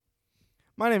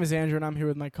My name is Andrew, and I'm here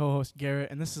with my co-host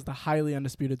Garrett, and this is the Highly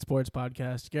Undisputed Sports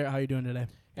Podcast. Garrett, how are you doing today?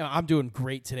 Yeah, I'm doing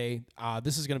great today.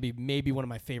 This is going to be maybe one of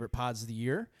my favorite pods of the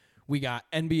year. We got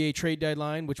NBA trade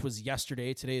deadline, which was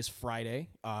yesterday. Today is Friday.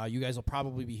 You guys will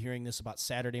probably be hearing this about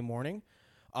Saturday morning.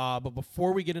 But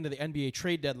before we get into the NBA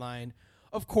trade deadline,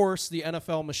 of course, the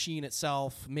NFL machine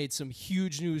itself made some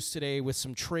huge news today with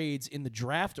some trades in the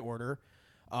draft order.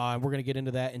 We're going to get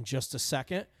into that in just a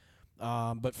second.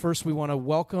 But first, we want to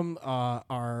welcome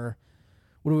our,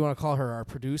 what do we want to call her, our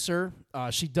producer.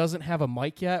 She doesn't have a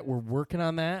mic yet. We're working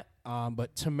on that.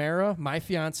 But Tamara, my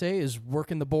fiance, is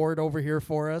working the board over here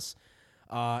for us.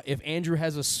 If Andrew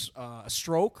has a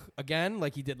stroke again,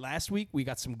 like he did last week, we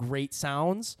got some great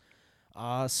sounds.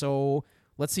 So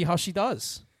let's see how she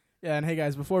does. Yeah, and hey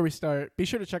guys, before we start, be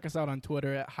sure to check us out on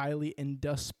Twitter at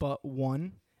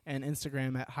HighlyInduspa1 and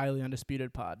Instagram at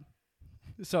HighlyUndisputedPod.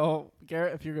 So,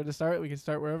 Garrett, if you're going to start, we can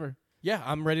start wherever. Yeah,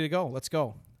 I'm ready to go. Let's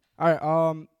go. All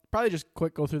right, probably just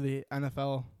quick go through the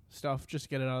NFL stuff, just to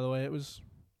get it out of the way. It was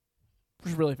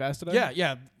really fast today.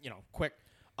 Yeah, quick.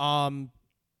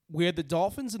 We had the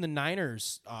Dolphins and the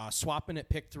Niners swapping at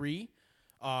pick 3.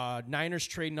 Niners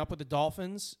trading up with the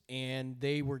Dolphins, and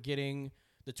they were getting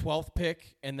the 12th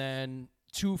pick and then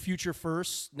 2 future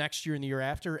firsts next year and the year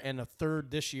after and a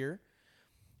 3rd this year.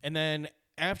 And then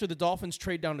after the Dolphins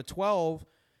trade down to 12,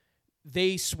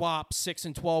 they swap 6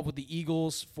 and 12 with the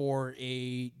Eagles for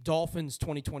a Dolphins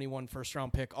 2021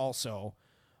 first-round pick also.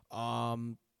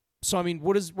 So, I mean,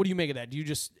 what do you make of that?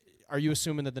 Are you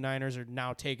assuming that the Niners are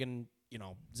now taking,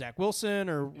 Zach Wilson,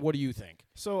 or what do you think?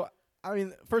 So, I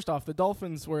mean, first off, the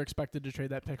Dolphins were expected to trade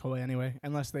that pick away anyway,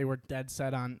 unless they were dead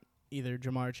set on either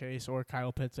Jamar Chase or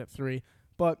Kyle Pitts at 3.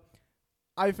 But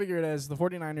I figure it as the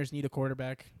 49ers need a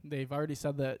quarterback. They've already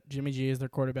said that Jimmy G is their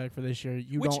quarterback for this year.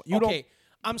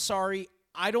 I'm sorry.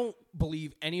 I don't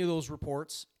believe any of those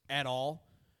reports at all.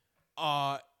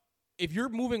 If you're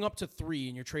moving up to 3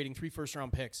 and you're trading 3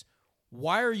 first-round picks,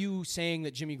 why are you saying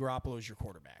that Jimmy Garoppolo is your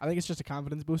quarterback? I think it's just a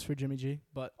confidence boost for Jimmy G.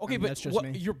 But that's just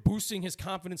me. You're boosting his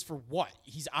confidence for what?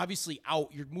 He's obviously out.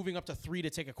 You're moving up to 3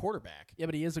 to take a quarterback. Yeah,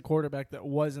 but he is a quarterback that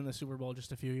was in the Super Bowl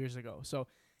just a few years ago. So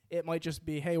it might just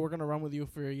be, hey, we're going to run with you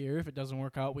for a year. If it doesn't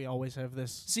work out, we always have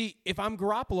this. See, if I'm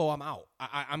Garoppolo, I'm out.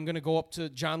 I'm going to go up to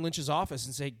John Lynch's office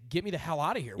and say, get me the hell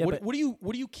out of here. Yeah, what are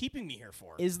you keeping me here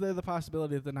for? Is there the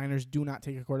possibility that the Niners do not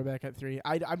take a quarterback at 3?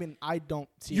 I mean, I don't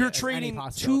see You're it as trading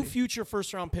any 2 future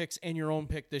first-round picks and your own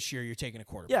pick this year. You're taking a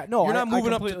quarterback. Yeah, no, you're not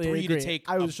moving up to 3 agree. to take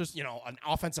an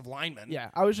offensive lineman. Yeah,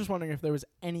 I was just wondering if there was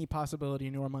any possibility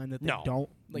in your mind that they don't.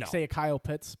 Like, say a Kyle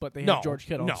Pitts, but they have George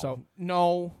Kittle.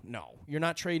 No. You're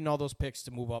not trading all those picks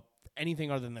to move up for anything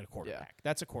other than a quarterback. Yeah.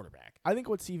 That's a quarterback. I think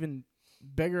what's even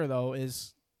bigger, though,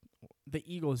 is the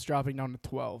Eagles dropping down to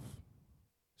 12.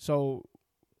 So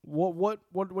what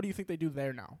do you think they do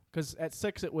there now? Because at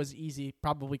 6 it was easy,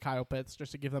 probably Kyle Pitts,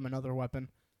 just to give them another weapon.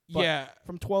 But yeah.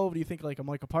 From 12, do you think like a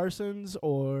Micah Parsons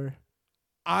or...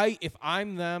 If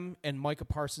I'm them and Micah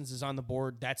Parsons is on the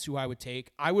board, that's who I would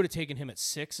take. I would have taken him at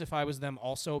 6 if I was them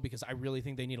also, because I really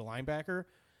think they need a linebacker.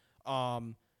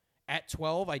 At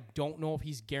 12, I don't know if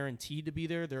he's guaranteed to be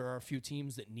there. There are a few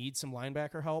teams that need some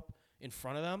linebacker help in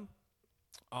front of them.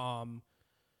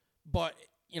 But,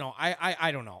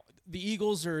 I don't know. The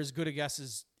Eagles are as good a guess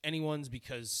as anyone's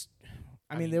because...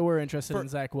 I mean, they were interested in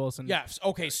Zach Wilson. Yes.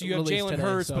 Okay, so you have Jalen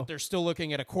Hurts, but they're still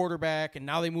looking at a quarterback, and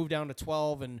now they move down to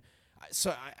 12, and...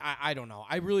 So I don't know.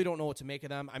 I really don't know what to make of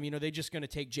them. I mean, are they just going to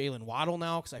take Jalen Waddle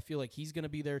now? Because I feel like he's going to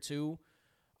be there too.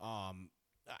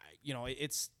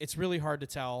 It's really hard to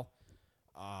tell.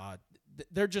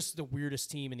 They're just the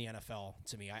weirdest team in the NFL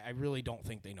to me. I really don't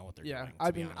think they know what they're doing. Yeah, I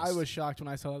mean, I was shocked when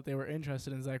I saw that they were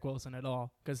interested in Zach Wilson at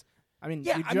all. Because you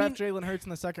draft Jalen Hurts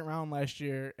in the 2nd round last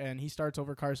year, and he starts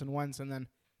over Carson Wentz, and then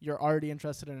you're already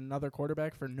interested in another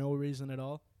quarterback for no reason at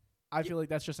all. I feel like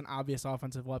that's just an obvious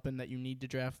offensive weapon that you need to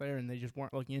draft there, and they just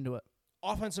weren't looking into it.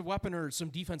 Offensive weapon or some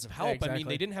defensive help. Yeah, exactly. I mean,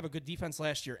 they didn't have a good defense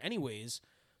last year anyways.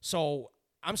 So,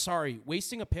 I'm sorry,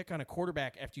 wasting a pick on a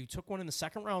quarterback after you took one in the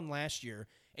 2nd round last year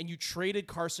and you traded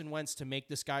Carson Wentz to make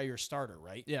this guy your starter,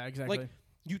 right? Yeah, exactly. Like,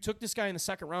 you took this guy in the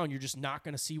 2nd round, you're just not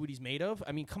going to see what he's made of?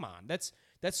 I mean, come on. That's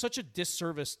such a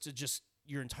disservice to just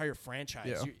your entire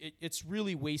franchise. Yeah. It's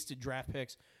really wasted draft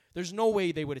picks. There's no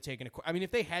way they would have taken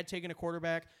if they had taken a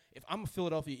quarterback, if I'm a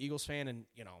Philadelphia Eagles fan, and,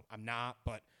 I'm not,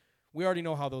 but we already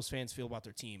know how those fans feel about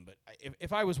their team. But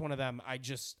if I was one of them, I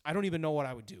don't even know what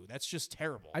I would do. That's just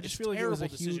terrible. I just feel like it was a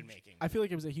decision making. I feel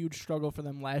like it was a huge struggle for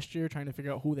them last year trying to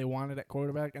figure out who they wanted at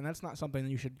quarterback, and that's not something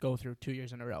that you should go through 2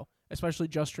 years in a row, especially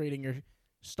just trading your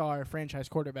star franchise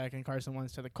quarterback in Carson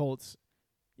Wentz to the Colts.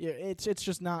 Yeah, it's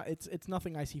just not it's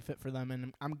nothing I see fit for them,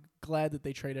 and I'm glad that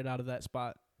they traded out of that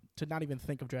spot to not even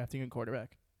think of drafting a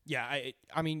quarterback. Yeah,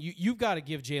 I mean you've got to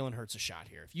give Jalen Hurts a shot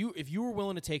here. If you were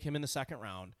willing to take him in the second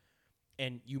round,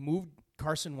 and you moved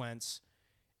Carson Wentz,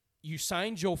 you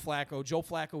signed Joe Flacco. Joe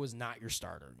Flacco is not your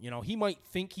starter. You know, he might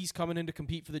think he's coming in to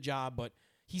compete for the job, but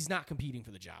he's not competing for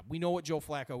the job. We know what Joe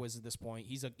Flacco is at this point.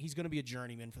 He's going to be a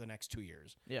journeyman for the next 2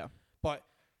 years. Yeah. But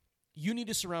you need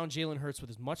to surround Jalen Hurts with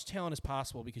as much talent as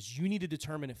possible because you need to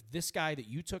determine if this guy that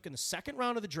you took in the second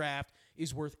round of the draft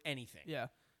is worth anything. Yeah.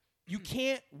 You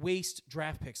can't waste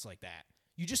draft picks like that.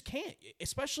 You just can't,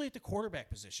 especially at the quarterback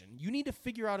position. You need to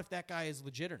figure out if that guy is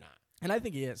legit or not. And I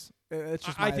think he is. It's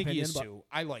just I think he is too.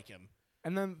 I like him.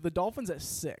 And then the Dolphins at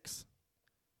 6.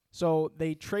 So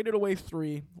they traded away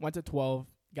 3, went to 12,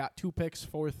 got 2 picks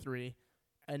for 3,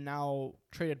 and now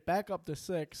traded back up to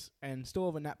 6 and still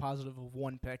have a net positive of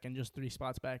 1 pick and just 3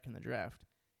 spots back in the draft.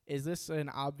 Is this an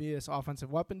obvious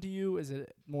offensive weapon to you? Is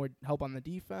it more help on the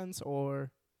defense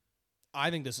or?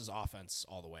 I think this is offense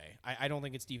all the way. I don't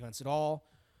think it's defense at all.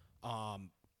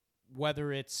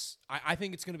 Whether it's, I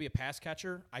think it's going to be a pass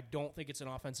catcher. I don't think it's an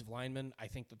offensive lineman. I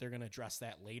think that they're going to address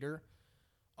that later.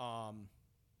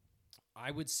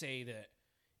 I would say that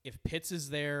if Pitts is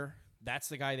there, that's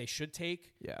the guy they should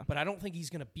take. Yeah. But I don't think he's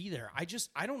going to be there.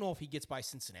 I don't know if he gets by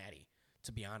Cincinnati,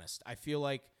 to be honest. I feel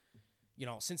like,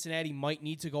 Cincinnati might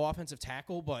need to go offensive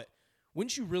tackle, but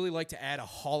wouldn't you really like to add a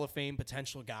Hall of Fame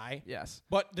potential guy? Yes.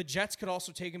 But the Jets could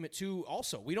also take him at 2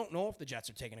 also. We don't know if the Jets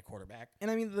are taking a quarterback.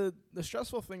 And I mean, the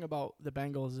stressful thing about the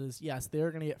Bengals is, yes,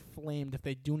 they're going to get flamed if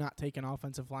they do not take an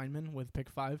offensive lineman with pick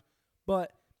 5.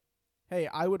 But, hey,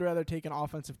 I would rather take an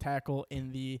offensive tackle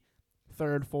in the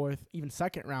 3rd, 4th, even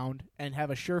 2nd round and have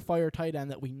a surefire tight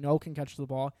end that we know can catch the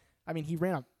ball. I mean, he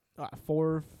ran a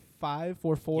 4.5,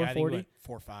 4.4, yeah, 40.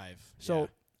 4.5. So, yeah.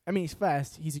 I mean, he's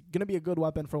fast. He's going to be a good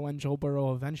weapon for when Joe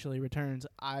Burrow eventually returns.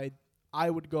 I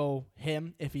would go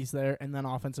him if he's there, and then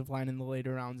offensive line in the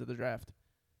later rounds of the draft.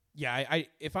 Yeah, I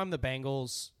if I'm the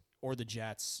Bengals or the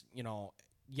Jets,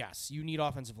 yes, you need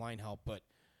offensive line help, but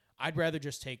I'd rather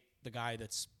just take the guy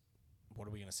that's, what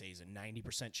are we going to say, is a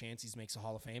 90% chance he makes a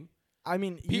Hall of Fame? I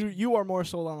mean, you are more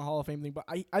sold on the Hall of Fame thing, but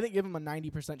I think give him a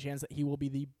 90% chance that he will be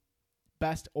the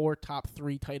best or top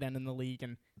 3 tight end in the league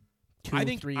in 3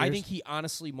 years. I think he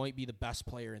honestly might be the best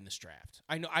player in this draft.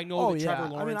 I know that Trevor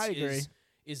Lawrence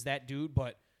is that dude,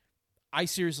 but I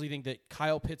seriously think that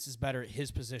Kyle Pitts is better at his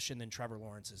position than Trevor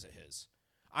Lawrence is at his.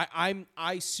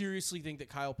 I seriously think that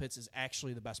Kyle Pitts is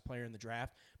actually the best player in the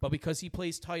draft, but because he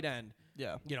plays tight end,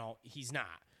 he's not.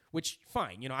 Which,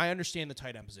 fine, I understand the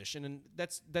tight end position, and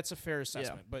that's a fair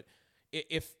assessment. Yeah. But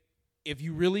if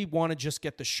you really want to just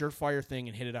get the surefire thing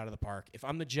and hit it out of the park, if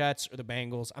I'm the Jets or the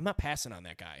Bengals, I'm not passing on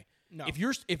that guy. No.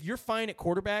 If you're fine at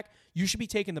quarterback, you should be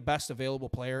taking the best available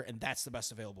player, and that's the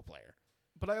best available player.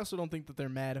 But I also don't think that they're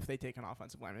mad if they take an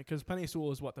offensive lineman because Penei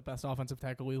Sewell is the best offensive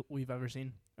tackle we've ever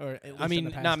seen, or at least in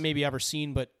the past. Not maybe ever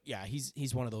seen, but yeah,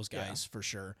 he's one of those guys for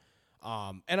sure.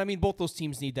 And I mean, both those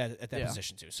teams need that at that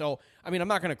position too. So I mean, I'm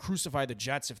not going to crucify the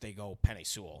Jets if they go Penei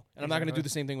Sewell, and I'm not going to do the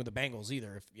same thing with the Bengals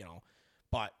either.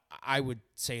 But I would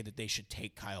say that they should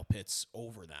take Kyle Pitts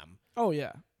over them. Oh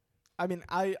yeah, I mean,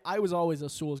 I was always a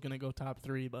Sewell's going to go top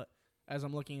 3, but as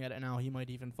I'm looking at it now, he might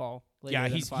even fall. Yeah,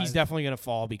 he's definitely going to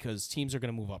fall because teams are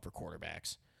going to move up for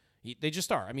quarterbacks. They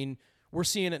just are. I mean, we're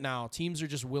seeing it now. Teams are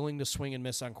just willing to swing and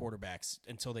miss on quarterbacks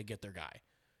until they get their guy.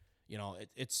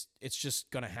 It's just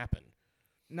going to happen.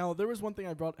 Now, there was one thing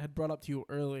I had brought up to you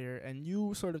earlier, and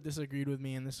you sort of disagreed with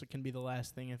me, and this can be the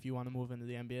last thing if you want to move into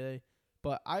the NBA.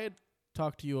 But I had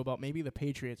talked to you about maybe the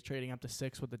Patriots trading up to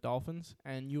 6 with the Dolphins,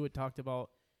 and you had talked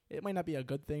about it might not be a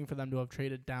good thing for them to have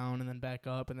traded down and then back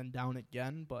up and then down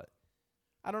again, but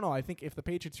I don't know. I think if the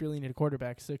Patriots really need a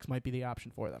quarterback, 6 might be the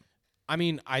option for them. I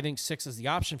mean, I think 6 is the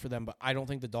option for them, but I don't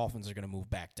think the Dolphins are going to move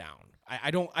back down.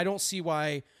 I don't see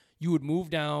why you would move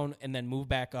down and then move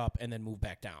back up and then move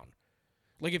back down.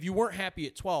 Like, if you weren't happy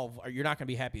at 12, you're not going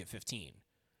to be happy at 15.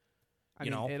 I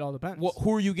mean, it all depends.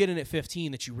 Who are you getting at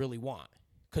 15 that you really want?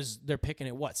 Because they're picking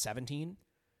at, 17?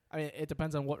 I mean, it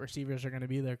depends on what receivers are going to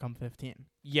be there come 15.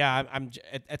 Yeah, I'm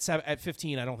at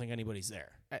 15. I don't think anybody's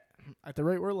there. At the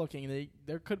rate we're looking,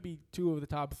 there could be 2 of the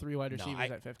top 3 wide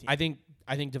receivers at 15. I think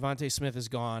Devontae Smith is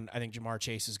gone. I think Jamar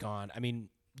Chase is gone. I mean,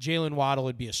 Jalen Waddle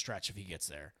would be a stretch if he gets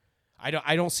there.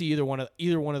 I don't see either one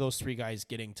of those 3 guys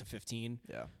getting to 15.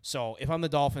 Yeah. So if I'm the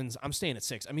Dolphins, I'm staying at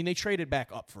 6. I mean, they traded back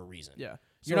up for a reason. Yeah.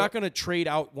 You're not going to trade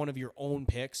out one of your own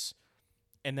picks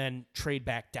and then trade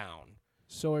back down.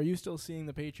 So are you still seeing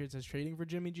the Patriots as trading for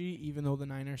Jimmy G, even though the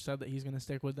Niners said that he's going to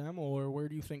stick with them, or where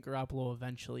do you think Garoppolo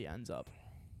eventually ends up?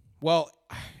 Well,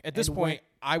 at this point,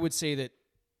 I would say that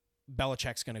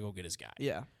Belichick's going to go get his guy.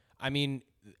 Yeah. I mean,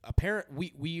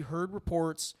 we heard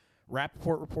reports.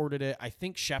 Rappaport reported it. I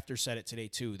think Schefter said it today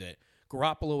too, that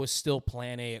Garoppolo is still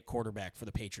plan A at quarterback for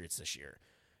the Patriots this year.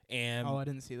 And I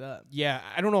didn't see that. Yeah,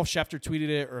 I don't know if Schefter tweeted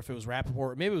it or if it was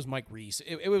Rappaport. Maybe it was Mike Reese.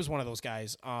 It was one of those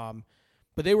guys.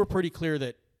 But they were pretty clear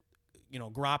that,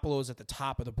 Garoppolo is at the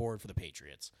top of the board for the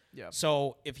Patriots. Yeah.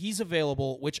 So if he's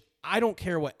available, which I don't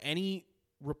care what any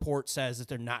report says that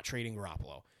they're not trading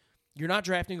Garoppolo. You're not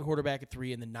drafting a quarterback at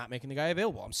 3 and then not making the guy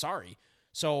available. I'm sorry.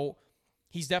 So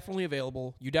he's definitely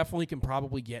available. You definitely can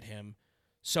probably get him.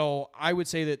 So I would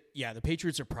say that, yeah, the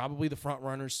Patriots are probably the front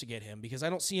runners to get him because I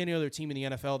don't see any other team in the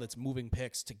NFL that's moving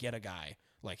picks to get a guy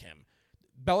like him.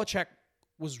 Belichick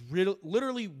was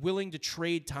literally willing to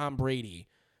trade Tom Brady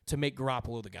to make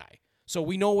Garoppolo the guy. So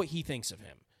we know what he thinks of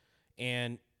him.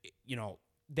 And,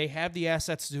 they have the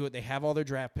assets to do it. They have all their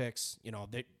draft picks.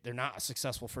 They're not a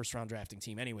successful first-round drafting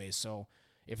team anyways. So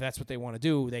if that's what they want to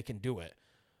do, they can do it.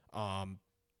 And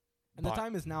the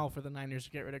time is now for the Niners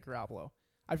to get rid of Garoppolo.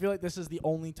 I feel like this is the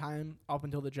only time up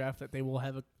until the draft that they will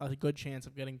have a good chance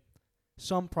of getting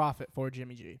some profit for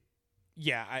Jimmy G.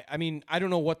 Yeah, I mean, I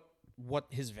don't know what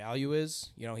his value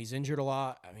is. He's injured a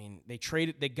lot. I mean,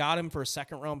 they got him for a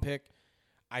second-round pick.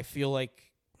 I feel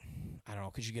like, I don't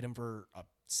know, could you get him for a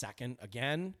second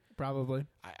again? Probably.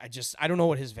 I don't know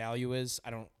what his value is.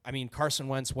 Carson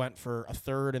Wentz went for a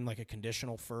third and like a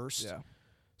conditional first. Yeah.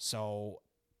 So,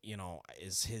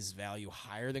 is his value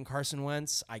higher than Carson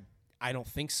Wentz? I don't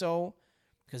think so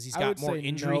because he's got more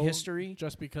injury history.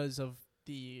 Just because of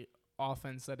the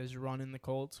offense that is run in the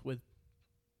Colts with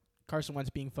Carson Wentz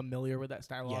being familiar with that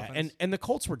style of offense. Yeah, and the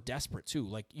Colts were desperate too.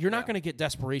 Like, you're not going to get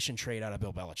desperation trade out of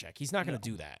Bill Belichick. He's not going to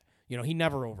do that. He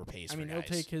never overpays for guys. He'll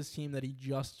take his team that he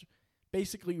just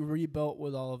basically rebuilt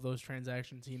with all of those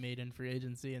transactions he made in free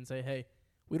agency and say, hey,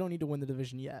 we don't need to win the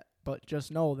division yet, but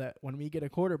just know that when we get a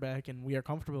quarterback and we are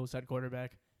comfortable with said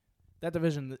quarterback, that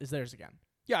division is theirs again.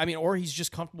 Yeah, or he's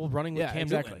just comfortable running with Cam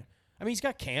Newton. He's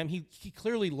got Cam. He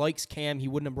clearly likes Cam. He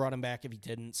wouldn't have brought him back if he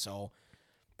didn't. So,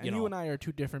 you and I are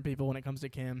two different people when it comes to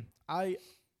Cam. I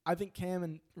think Cam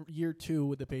in year 2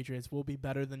 with the Patriots will be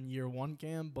better than year 1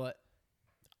 Cam, but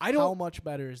how much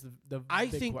better is the I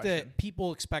big think question. that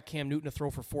people expect Cam Newton to throw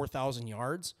for 4,000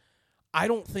 yards. I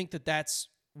don't think that that's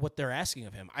what they're asking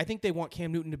of him. I think they want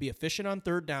Cam Newton to be efficient on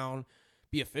third down,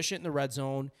 be efficient in the red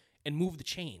zone, and move the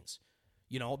chains.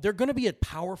 They're going to be a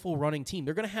powerful running team.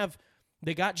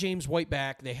 They got James White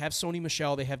back. They have Sony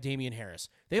Michel. They have Damian Harris.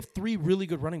 They have 3 really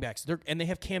good running backs. And they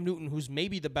have Cam Newton, who's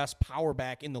maybe the best power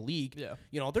back in the league. Yeah.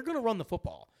 They're going to run the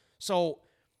football. So,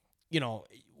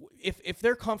 if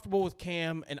they're comfortable with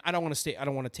Cam, and I don't want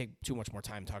to take too much more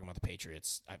time talking about the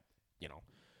Patriots,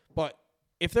 but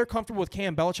if they're comfortable with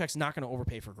Cam, Belichick's not going to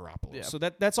overpay for Garoppolo. Yeah. So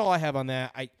that's all I have on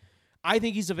that. I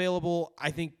think he's available.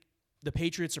 I think the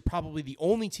Patriots are probably the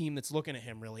only team that's looking at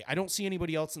him, really. I don't see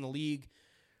anybody else in the league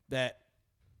that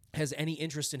has any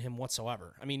interest in him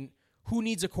whatsoever. Who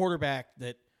needs a quarterback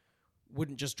that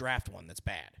wouldn't just draft one that's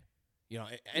bad?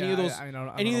 Any of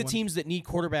the teams that need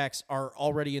quarterbacks are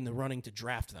already in the running to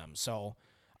draft them. So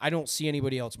I don't see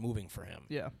anybody else moving for him.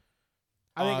 Yeah.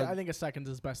 I think a second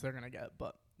is the best they're going to get,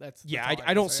 but that's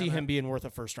I don't see him being worth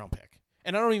a first-round pick.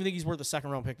 And I don't even think he's worth a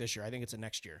second-round pick this year. I think it's a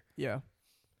next year. Yeah.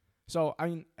 So,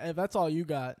 if that's all you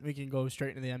got, we can go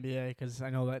straight into the NBA because I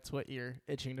know that's what you're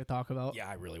itching to talk about. Yeah,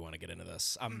 I really want to get into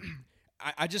this.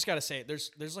 I just got to say,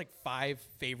 there's like 5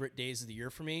 favorite days of the year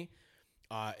for me.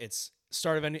 It's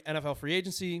start of NFL free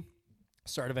agency,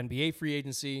 start of NBA free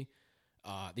agency,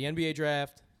 the NBA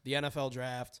draft, the NFL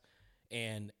draft,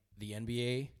 and the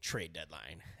NBA trade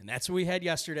deadline. And that's what we had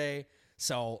yesterday.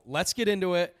 So let's get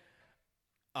into it.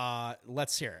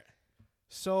 Let's hear it.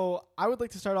 So I would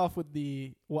like to start off with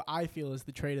what I feel is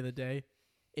the trade of the day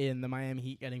in the Miami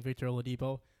Heat getting Victor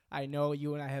Oladipo. I know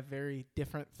you and I have very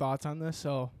different thoughts on this,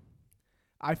 so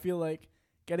I feel like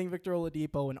getting Victor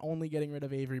Oladipo and only getting rid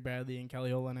of Avery Bradley and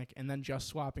Kelly Olynyk and then just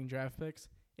swapping draft picks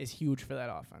is huge for that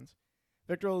offense.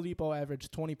 Victor Oladipo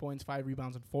averaged 20 points, 5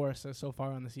 rebounds, and 4 assists so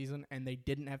far on the season, and they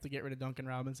didn't have to get rid of Duncan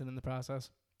Robinson in the process.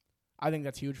 I think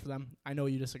that's huge for them. I know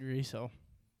you disagree, so...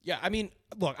 Yeah,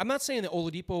 look, I'm not saying that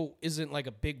Oladipo isn't like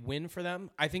a big win for them.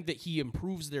 I think that he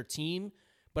improves their team.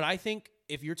 But I think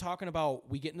if you're talking about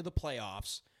we get into the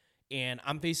playoffs and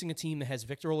I'm facing a team that has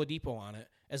Victor Oladipo on it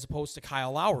as opposed to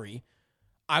Kyle Lowry,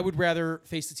 I would rather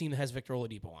face the team that has Victor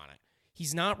Oladipo on it.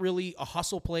 He's not really a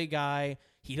hustle play guy.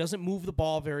 He doesn't move the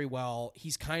ball very well.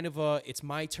 He's kind of it's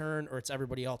my turn or it's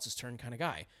everybody else's turn kind of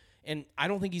guy. And I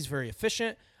don't think he's very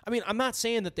efficient. I'm not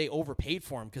saying that they overpaid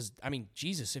for him because,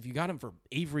 Jesus, if you got him for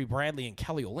Avery Bradley and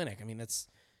Kelly Olynyk, that's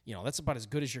that's about as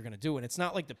good as you're going to do. And it's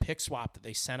not like the pick swap that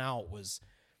they sent out was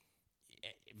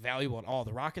valuable at all.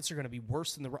 The Rockets are going to be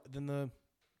worse than the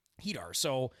Heat are.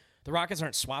 So the Rockets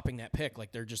aren't swapping that pick,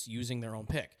 like they're just using their own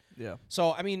pick. Yeah.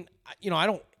 So I mean,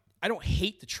 I don't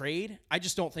hate the trade. I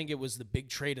just don't think it was the big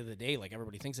trade of the day like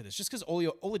everybody thinks it is. Just because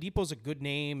Oladipo's a good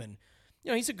name and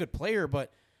he's a good player,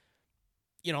 but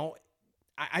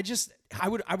I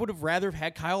would have rather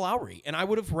had Kyle Lowry, and I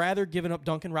would have rather given up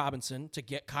Duncan Robinson to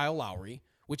get Kyle Lowry,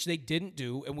 which they didn't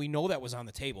do, and we know that was on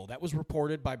the table. That was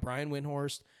reported by Brian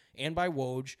Windhorst and by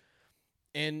Woj,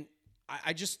 and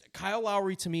Kyle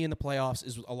Lowry to me in the playoffs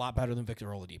is a lot better than Victor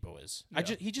Oladipo is.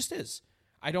 Yeah. He just is.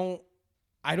 I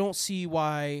don't see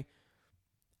why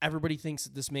everybody thinks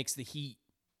that this makes the Heat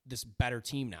this better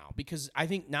team now, because I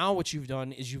think now what you've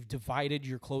done is you've divided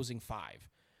your closing five.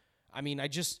 I mean,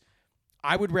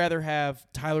 I would rather have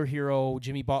Tyler Hero,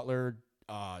 Jimmy Butler,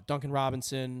 Duncan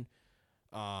Robinson,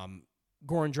 Goran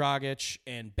Dragic,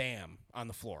 and Bam on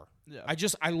the floor. Yeah.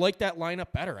 I like that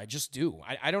lineup better. I just do.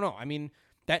 I don't know. I mean,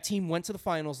 that team went to the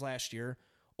finals last year.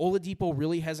 Oladipo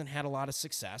really hasn't had a lot of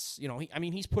success.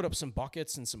 He's put up some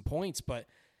buckets and some points, but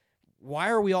why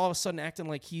are we all of a sudden acting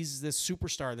like he's this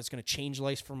superstar that's going to change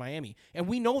lives for Miami? And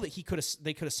we know that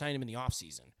they could have signed him in the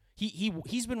offseason.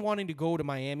 He's been wanting to go to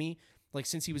Miami like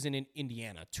since he was in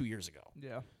Indiana 2 years ago.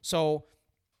 Yeah. So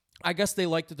I guess they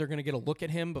like that they're going to get a look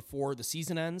at him before the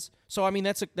season ends. So I mean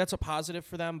that's a positive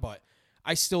for them, but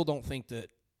I still don't think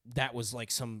that was like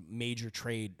some major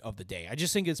trade of the day. I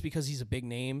just think it's because he's a big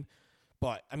name.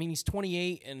 But, I mean, he's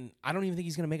 28, and I don't even think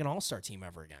he's going to make an all-star team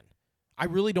ever again. I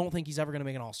really don't think he's ever going to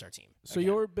make an all-star team. So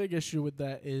your big issue with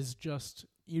that is just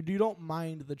you don't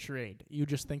mind the trade. You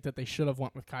just think that they should have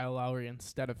went with Kyle Lowry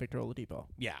instead of Victor Oladipo.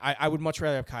 Yeah, I would much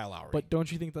rather have Kyle Lowry. But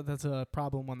don't you think that that's a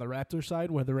problem on the Raptors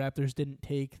side, where the Raptors didn't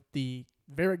take the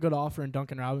very good offer in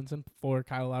Duncan Robinson for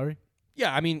Kyle Lowry?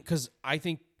 Yeah, I mean, because I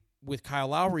think with Kyle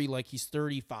Lowry, like he's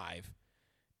 35,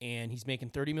 and he's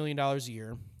making $30 million a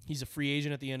year. He's a free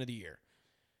agent at the end of the year.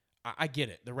 I get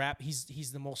it.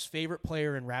 He's the most favorite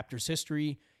player in Raptors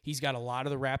history. He's got a lot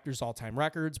of the Raptors all-time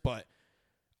records, but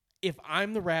if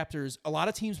I'm the Raptors, a lot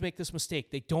of teams make this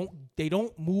mistake. They don't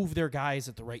move their guys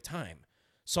at the right time.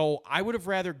 So I would have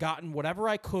rather gotten whatever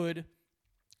I could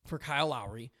for Kyle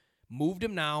Lowry, moved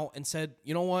him now, and said,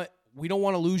 you know what? We don't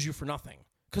want to lose you for nothing.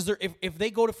 Because if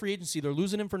they go to free agency, they're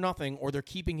losing him for nothing, or they're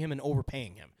keeping him and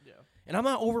overpaying him. Yeah. And I'm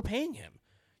not overpaying him.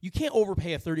 You can't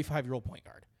overpay a 35-year-old point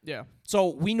guard. Yeah. So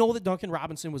we know that Duncan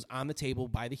Robinson was on the table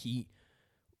by the Heat.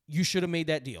 You should have made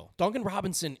that deal. Duncan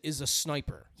Robinson is a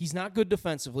sniper. He's not good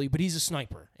defensively, but he's a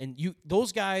sniper. And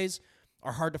those guys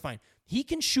are hard to find. He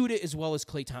can shoot it as well as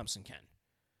Klay Thompson can.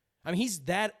 I mean, he's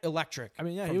that electric. I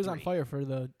mean, yeah, he was on fire for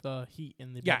the Heat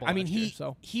in the bubble last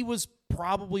year, he was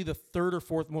probably the third or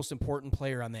fourth most important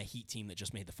player on that Heat team that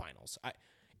just made the finals.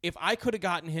 If I could have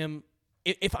gotten him,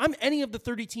 if I'm any of the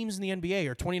 30 teams in the NBA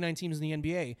or 29 teams in the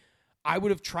NBA, I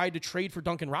would have tried to trade for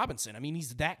Duncan Robinson. I mean,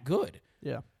 he's that good.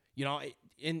 Yeah.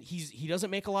 And he doesn't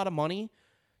make a lot of money.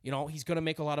 He's going to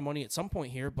make a lot of money at some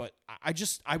point here, but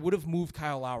I would have moved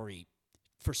Kyle Lowry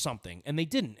for something, and they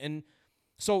didn't. And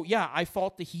so, yeah, I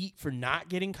fault the Heat for not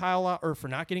getting Kyle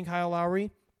Lowry,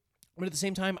 but at the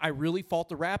same time, I really fault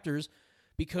the Raptors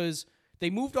because they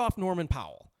moved off Norman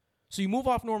Powell. So you move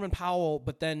off Norman Powell,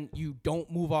 but then you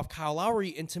don't move off Kyle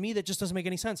Lowry, and to me, that just doesn't make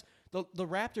any sense. The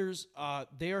Raptors,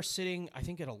 they are sitting, I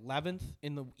think, at 11th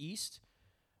in the East,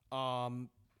 there's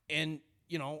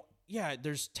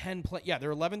 10 play. Yeah,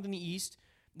 they're 11th in the East.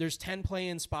 There's 10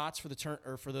 play-in spots for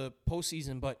the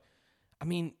postseason, but I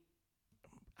mean,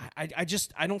 I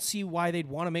don't see why they'd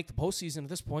want to make the postseason at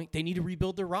this point. They need to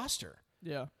rebuild their roster.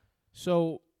 Yeah.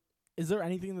 So, is there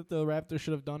anything that the Raptors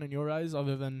should have done in your eyes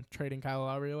other than trading Kyle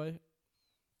Lowry away?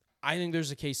 I think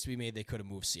there's a case to be made they could have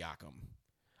moved Siakam.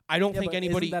 I don't think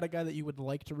anybody... Isn't that a guy that you would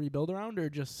like to rebuild around, or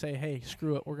just say, hey,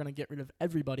 screw it, we're going to get rid of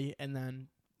everybody and then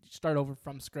start over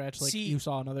from scratch like you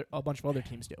saw a bunch of other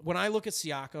teams do? When I look at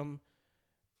Siakam,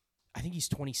 I think he's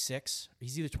 26.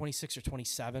 He's either 26 or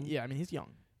 27. Yeah, I mean, he's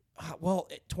young.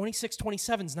 26,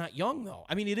 27 is not young, though.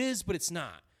 I mean, it is, but it's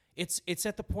not. It's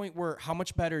at the point where how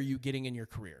much better are you getting in your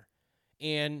career?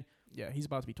 And yeah, he's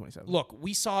about to be 27. Look,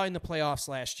 we saw in the playoffs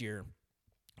last year,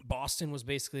 Boston was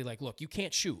basically like, look, you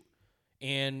can't shoot,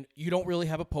 and you don't really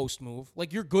have a post move.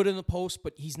 Like, you're good in the post,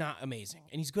 but he's not amazing,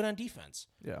 and he's good on defense.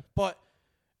 Yeah. But,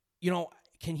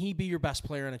 can he be your best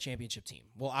player on a championship team?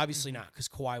 Well, obviously not, because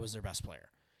Kawhi was their best player.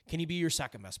 Can he be your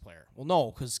second best player? Well,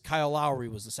 no, because Kyle Lowry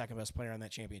was the second best player on that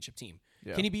championship team.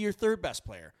 Yeah. Can he be your third best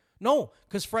player? No,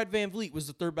 because Fred VanVleet was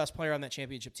the third best player on that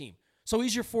championship team. So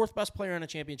he's your fourth best player on a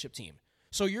championship team.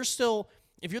 So you're still,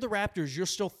 if you're the Raptors, you're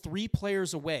still 3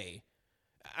 players away.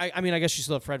 I mean, I guess you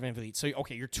still have Fred VanVleet. So,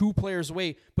 okay, you're 2 players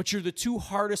away, but you're the 2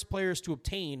 hardest players to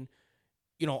obtain,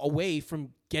 away from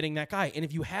getting that guy. And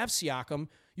if you have Siakam,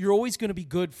 you're always going to be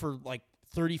good for like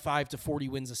 35 to 40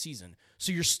 wins a season.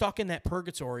 So you're stuck in that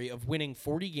purgatory of winning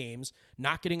 40 games,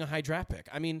 not getting a high draft pick.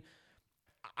 I mean,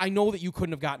 I know that you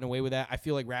couldn't have gotten away with that. I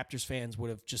feel like Raptors fans would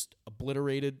have just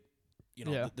obliterated,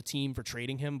 the team for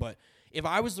trading him. But if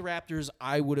I was the Raptors,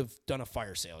 I would have done a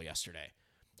fire sale yesterday.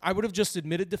 I would have just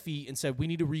admitted defeat and said, we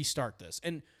need to restart this.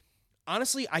 And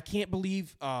honestly, I can't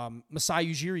believe Masai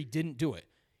Ujiri didn't do it.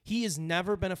 He has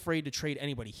never been afraid to trade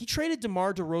anybody. He traded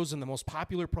DeMar DeRozan, the most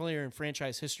popular player in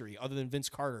franchise history, other than Vince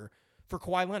Carter, for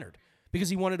Kawhi Leonard because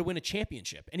he wanted to win a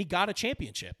championship, and he got a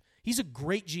championship. He's a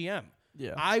great GM.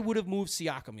 Yeah. I would have moved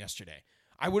Siakam yesterday.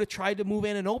 I would have tried to move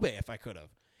Anunoby if I could have.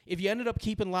 If you ended up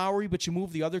keeping Lowry, but you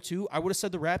moved the other 2, I would have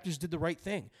said the Raptors did the right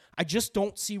thing. I just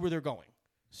don't see where they're going.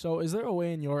 So is there a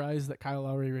way in your eyes that Kyle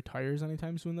Lowry retires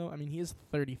anytime soon, though? I mean, he is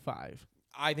 35.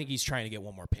 I think he's trying to get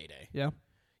one more payday. Yeah?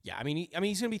 Yeah, I mean, he's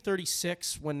going to be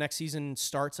 36 when next season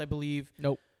starts, I believe.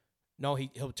 Nope. No,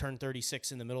 he'll turn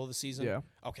 36 in the middle of the season? Yeah.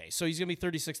 Okay, so he's going to be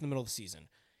 36 in the middle of the season.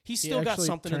 He's still got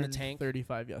something in the tank.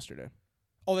 35 yesterday.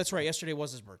 Oh, that's right. Yesterday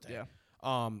was his birthday.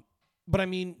 Yeah. But I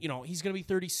mean, he's going to be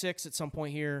 36 at some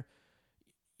point here.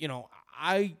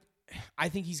 I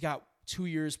think he's got 2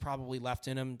 years probably left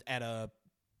in him at a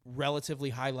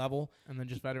relatively high level. And then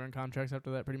just veteran contracts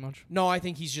after that, pretty much? No, I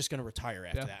think he's just going to retire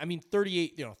after that. I mean,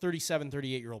 37,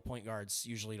 38-year-old point guards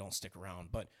usually don't stick around.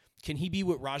 But can he be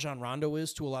what Rajon Rondo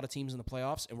is to a lot of teams in the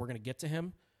playoffs, and we're going to get to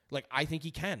him? Like, I think he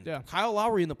can. Yeah. Kyle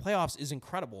Lowry in the playoffs is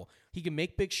incredible. He can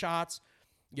make big shots.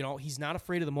 He's not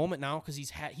afraid of the moment now because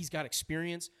he's got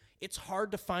experience. It's hard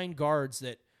to find guards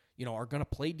that, are going to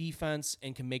play defense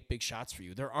and can make big shots for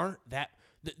you.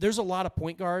 There's a lot of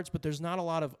point guards, but there's not a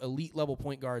lot of elite level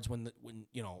point guards when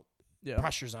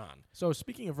pressure's on. So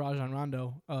speaking of Rajon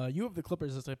Rondo, you have the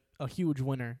Clippers as a huge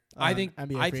winner. I think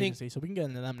NBA free agency, so we can get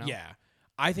into them now. Yeah,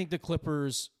 I think the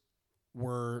Clippers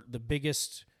were the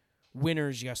biggest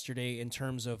winners yesterday in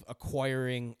terms of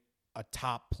acquiring a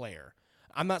top player.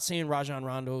 I'm not saying Rajon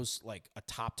Rondo's like a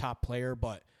top player,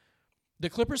 but the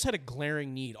Clippers had a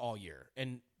glaring need all year,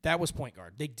 and that was point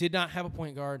guard. They did not have a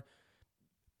point guard.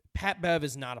 Pat Bev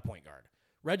is not a point guard.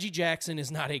 Reggie Jackson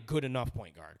is not a good enough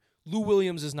point guard. Lou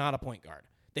Williams is not a point guard.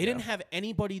 They didn't have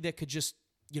anybody that could just,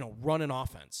 run an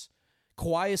offense.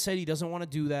 Kawhi has said he doesn't want to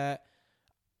do that.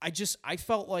 I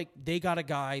felt like they got a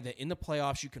guy that in the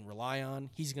playoffs you can rely on.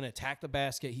 He's going to attack the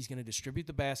basket. He's going to distribute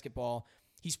the basketball.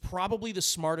 He's probably the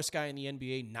smartest guy in the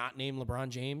NBA, not named LeBron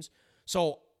James.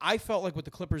 So I felt like what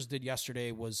the Clippers did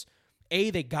yesterday was,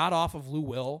 they got off of Lou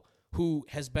Will, who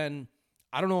has been,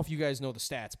 I don't know if you guys know the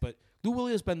stats, but Lou Will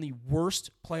has been the worst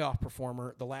playoff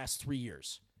performer the last 3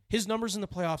 years. His numbers in the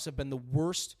playoffs have been the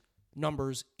worst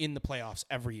numbers in the playoffs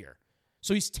every year.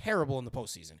 So he's terrible in the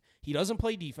postseason. He doesn't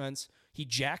play defense. He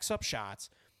jacks up shots.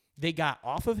 They got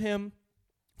off of him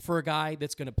for a guy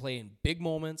that's going to play in big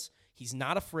moments. He's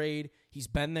not afraid. He's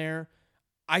been there.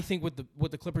 I think what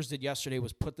the Clippers did yesterday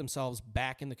was put themselves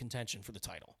back in the contention for the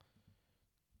title.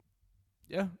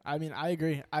 Yeah, I mean, I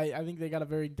agree. I think they got a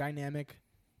very dynamic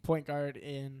point guard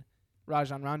in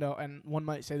Rajon Rondo, and one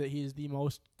might say that he is the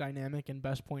most dynamic and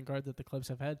best point guard that the Clips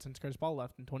have had since Chris Paul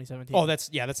left in 2017. Oh, that's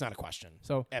not a question.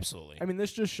 So absolutely. I mean,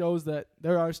 this just shows that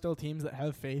there are still teams that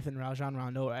have faith in Rajon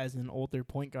Rondo as an older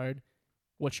point guard,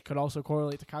 which could also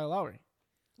correlate to Kyle Lowry.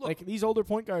 Look, like these older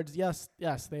point guards, yes,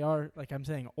 they are, like I'm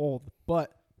saying, old,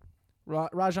 but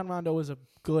Rajon Rondo is a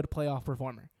good playoff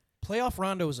performer. Playoff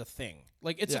Rondo is a thing.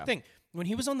 Like, it's a thing. When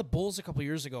he was on the Bulls a couple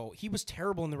years ago, he was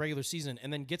terrible in the regular season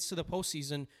and then gets to the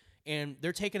postseason, and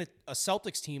they're taking a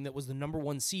Celtics team that was the number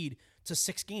 1 seed to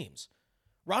 6 games.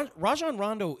 Rajon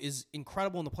Rondo is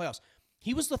incredible in the playoffs.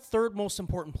 He was the 3rd most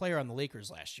important player on the Lakers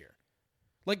last year.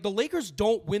 Like, the Lakers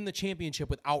don't win the championship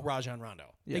without Rajon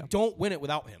Rondo. Yeah. They don't win it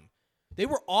without him. They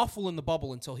were awful in the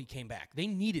bubble until he came back. They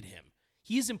needed him.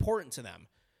 He is important to them.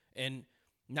 And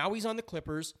now he's on the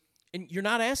Clippers. And you're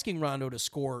not asking Rondo to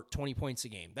score 20 points a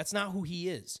game. That's not who he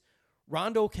is.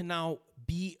 Rondo can now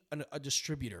be a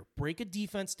distributor, break a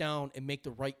defense down, and make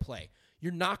the right play.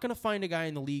 You're not going to find a guy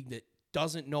in the league that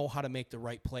doesn't know how to make the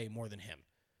right play more than him.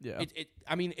 Yeah.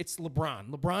 I mean, it's LeBron.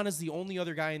 LeBron is the only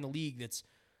other guy in the league that's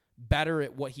better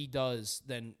at what he does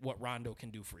than what Rondo can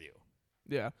do for you.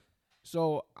 Yeah.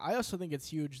 So I also think it's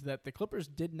huge that the Clippers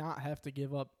did not have to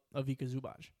give up Ivica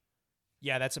Zubac.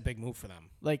 Yeah, that's a big move for them.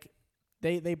 Like,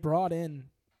 They brought in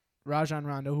Rajon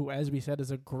Rondo, who, as we said,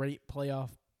 is a great playoff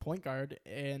point guard,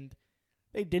 and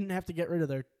they didn't have to get rid of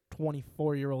their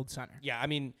 24-year-old center. Yeah, I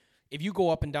mean, if you go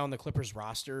up and down the Clippers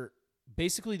roster,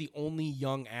 basically the only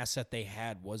young asset they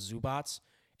had was Zubac,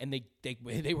 and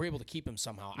they were able to keep him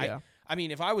somehow. Yeah. I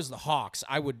mean, if I was the Hawks,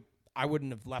 I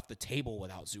wouldn't have left the table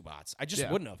without Zubats. I just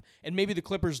wouldn't have. And maybe the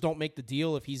Clippers don't make the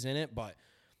deal if he's in it, but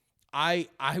I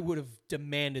would have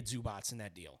demanded Zubats in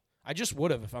that deal. I just would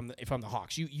have if I'm the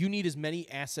Hawks. You need as many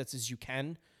assets as you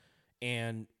can,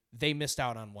 and they missed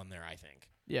out on one there, I think.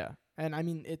 Yeah. And, I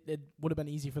mean, it would have been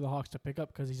easy for the Hawks to pick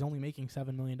up because he's only making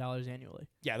 $7 million annually.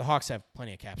 Yeah, the Hawks have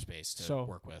plenty of cap space to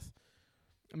work with.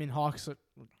 I mean, Hawks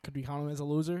could we count him as a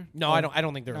loser? No, I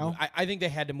don't think they're. No? I think they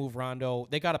had to move Rondo.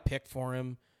 They got a pick for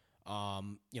him, a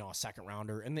second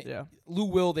rounder, and Lou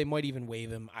Will. They might even waive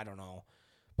him. I don't know,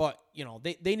 but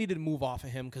they needed to move off of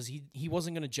him because he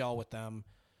wasn't going to gel with them.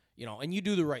 And you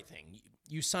do the right thing.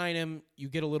 You sign him, you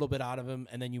get a little bit out of him,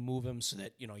 and then you move him so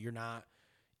that you're not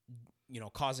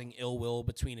causing ill will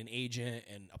between an agent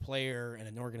and a player and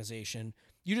an organization.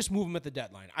 You just move him at the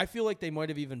deadline. I feel like they might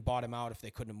have even bought him out if they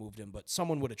couldn't have moved him, but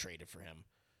someone would have traded for him.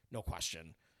 No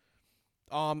question.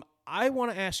 I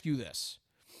want to ask you this.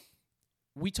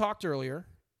 We talked earlier,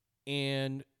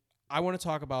 and I want to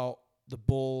talk about the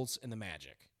Bulls and the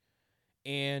Magic.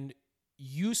 And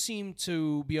you seem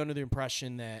to be under the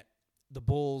impression that the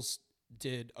Bulls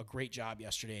did a great job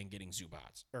yesterday in getting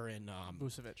Zubats, or in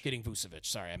Vucevic. Getting Vucevic.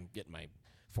 Sorry, I'm getting my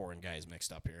foreign guys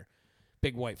mixed up here.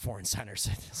 Big white foreign centers.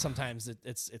 Sometimes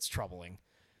it's troubling.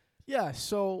 Yeah,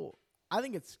 so I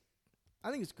think it's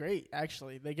great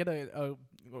actually. They get a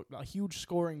huge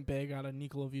scoring big out of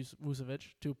Nikola Vucevic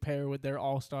to pair with their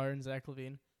all-star and Zach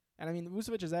LaVine. And I mean,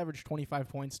 Vucevic has averaged 25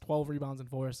 points, 12 rebounds, and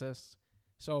 4 assists.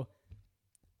 So,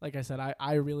 like I said,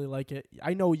 I really like it.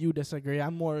 I know you disagree.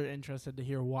 I'm more interested to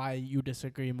hear why you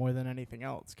disagree more than anything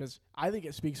else because I think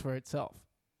it speaks for itself.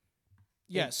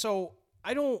 Yeah, so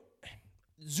I don't.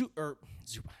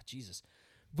 Jesus.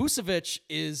 Vucevic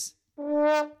is.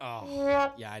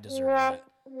 Oh, yeah, I deserve that.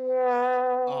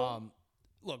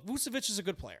 Look, Vucevic is a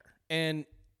good player. And,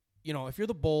 if you're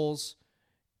the Bulls,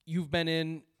 you've been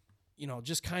in,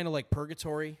 just kind of like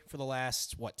purgatory for the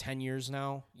last, 10 years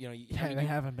now? They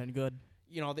haven't been good.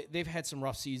 They've had some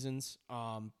rough seasons.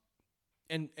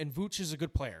 And Vooch is a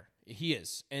good player. He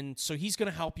is. And so he's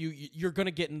going to help you. You're going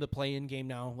to get in the play-in game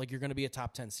now. Like, you're going to be a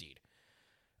top 10 seed.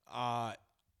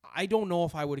 I don't know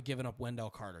if I would have given up Wendell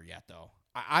Carter yet, though.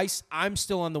 I'm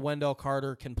still on the Wendell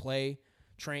Carter can play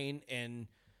train, and,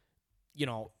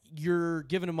 you're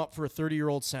giving him up for a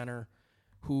 30-year-old center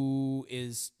who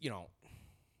is,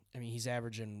 he's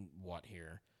averaging what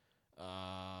here?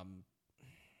 I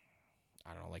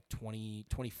don't know, like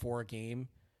 24 a game.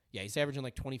 Yeah, he's averaging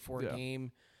like 24 a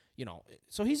game.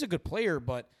 So he's a good player,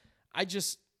 but I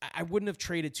wouldn't have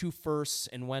traded 2 firsts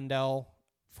and Wendell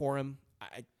for him.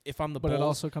 If I'm the Bulls. But it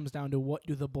also comes down to what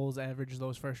do the Bulls average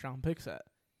those first-round picks at?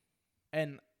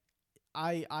 And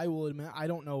I will admit, I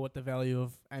don't know what the value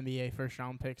of NBA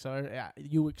first-round picks are.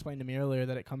 You explained to me earlier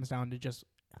that it comes down to just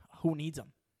who needs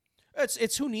them.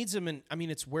 It's who needs them, and,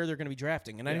 it's where they're going to be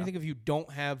drafting. And I think if you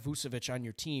don't have Vucevic on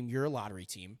your team, you're a lottery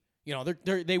team.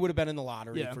 They would have been in the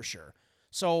lottery for sure.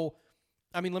 So,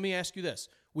 let me ask you this.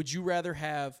 Would you rather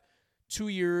have 2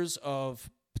 years of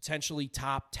potentially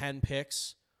top 10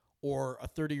 picks or a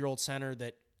 30-year-old center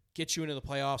that gets you into the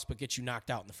playoffs but gets you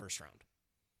knocked out in the first round?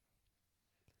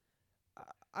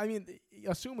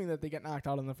 Assuming that they get knocked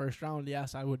out in the first round,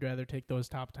 yes, I would rather take those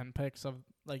top 10 picks of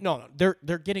No,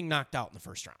 they're getting knocked out in the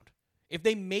first round. If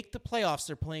they make the playoffs,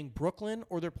 they're playing Brooklyn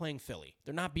or they're playing Philly.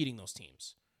 They're not beating those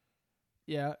teams.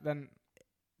 Yeah, then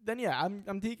yeah,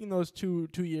 I'm taking those two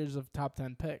years of top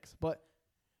 10 picks, but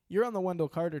you're on the Wendell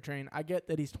Carter train. I get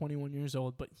that he's 21 years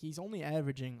old, but he's only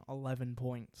averaging 11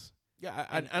 points. Yeah,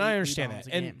 and I understand that.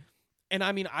 And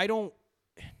I don't.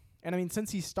 And since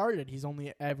he started, he's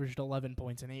only averaged 11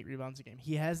 points and 8 rebounds a game.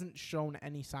 He hasn't shown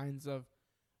any signs of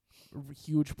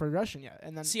huge progression yet.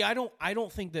 And then I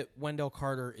don't think that Wendell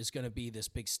Carter is going to be this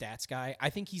big stats guy.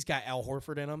 I think he's got Al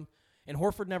Horford in him, and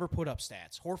Horford never put up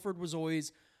stats. Horford was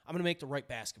always, I'm going to make the right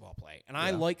basketball play, and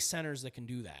I like centers that can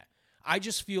do that. I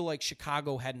just feel like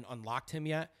Chicago hadn't unlocked him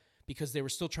yet because they were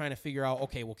still trying to figure out,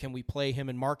 okay, well, can we play him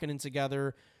and Markkanen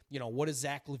together? What is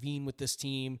Zach LaVine with this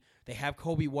team? They have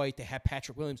Kobe White. They have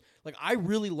Patrick Williams. Like, I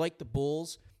really like the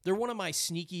Bulls. They're one of my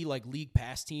sneaky, league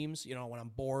pass teams. When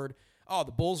I'm bored, oh,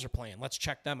 the Bulls are playing. Let's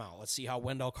check them out. Let's see how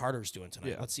Wendell Carter's doing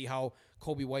tonight. Let's see how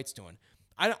Kobe White's doing.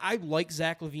 I like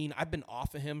Zach LaVine. I've been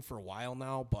off of him for a while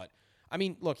now, but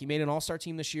look, he made an all-star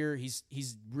team this year. He's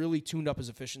really tuned up his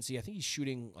efficiency. I think he's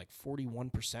shooting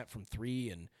 41% from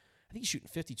 3, and I think he's shooting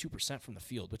 52% from the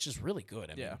field, which is really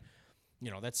good.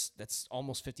 That's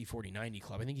almost 50-40-90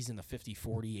 club. I think he's in the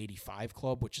 50-40-85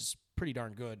 club, which is pretty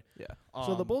darn good. Yeah.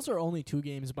 So the Bulls are only 2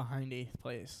 games behind 8th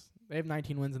place. They have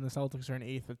 19 wins, and the Celtics are in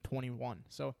 8th with 21.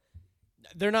 So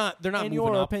They're not In moving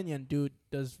your up. opinion, dude,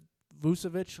 does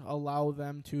Vucevic allow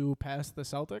them to pass the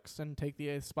Celtics and take the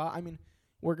 8th spot? I mean,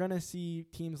 we're going to see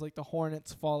teams like the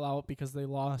Hornets fall out because they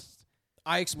lost.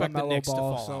 I expect the LaMelo Knicks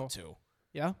Ball, to fall out too.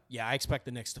 Yeah? Yeah, I expect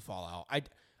the Knicks to fall out.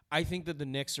 I think that the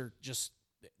Knicks are just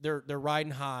they're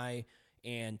riding high,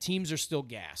 and teams are still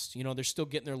gassed. You know, they're still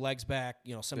getting their legs back.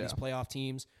 You know, some of these playoff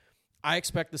teams. I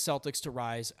expect the Celtics to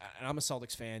rise, and I'm a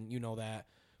Celtics fan. You know that.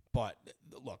 But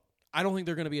look, I don't think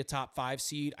they're going to be a top 5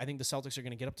 seed. I think the Celtics are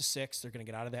going to get up to 6. They're going to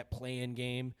get out of that play-in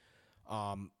game.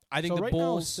 I think so the right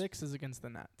Bulls. now 6 is against the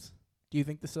Nets. Do you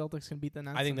think the Celtics can beat the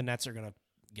Nets? I think the Nets are going to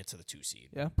get to the 2 seed.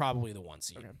 Yeah? Probably the 1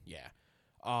 seed. Okay. Yeah.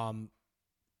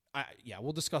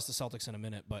 We'll discuss the Celtics in a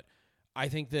minute, but I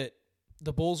think that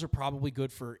the Bulls are probably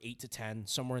good for 8 to 10,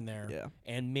 somewhere in there. Yeah.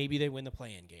 And maybe they win the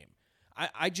play-in game.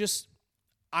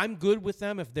 I'm good with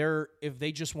them if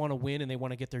they just want to win and they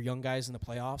want to get their young guys in the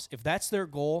playoffs. If that's their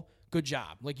goal, good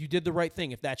job. Like, you did the right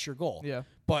thing if that's your goal. Yeah.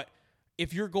 But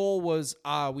if your goal was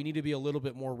we need to be a little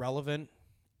bit more relevant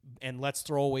and let's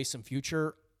throw away some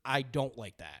future, I don't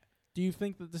like that. Do you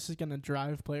think that this is going to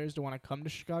drive players to want to come to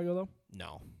Chicago, though?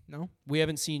 No. No? We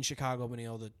haven't seen Chicago been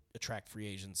able to attract free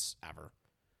agents ever.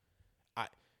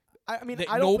 I mean, that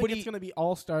I don't nobody- think it's going to be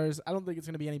all-stars. I don't think it's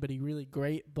going to be anybody really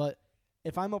great. But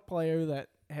if I'm a player that,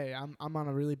 hey, I'm on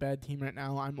a really bad team right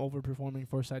now, I'm overperforming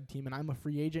for said team, and I'm a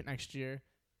free agent next year,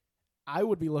 I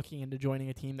would be looking into joining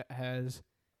a team that has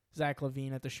Zach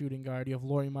LaVine at the shooting guard. You have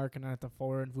Lauri Markkanen at the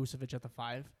 4 and Vucevic at the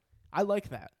 5. I like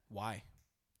that. Why?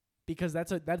 Because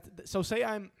so say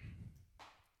I'm.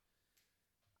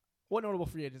 What notable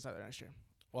free agents are there next year?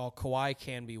 Well, Kawhi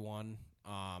can be one.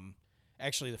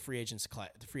 Actually, the free agent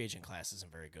class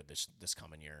isn't very good this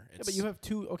coming year. Yeah, but you have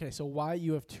two. Okay, so why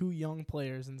you have 2 young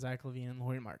players in Zach LaVine and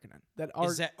Lauri Markkanen that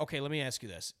are okay? Let me ask you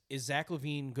this: is Zach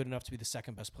LaVine good enough to be the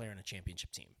second best player in a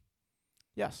championship team?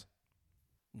 Yes.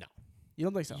 No, You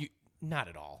don't think so? Not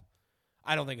at all.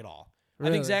 I don't think at all.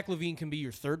 Really? I think Zach LaVine can be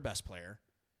your 3rd best player.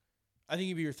 I think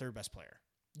he'd be your 3rd best player.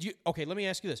 Okay, let me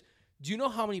ask you this: do you know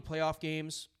how many playoff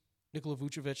games Nikola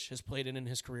Vucevic has played in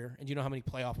his career, and do you know how many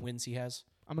playoff wins he has?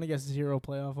 I'm gonna guess 0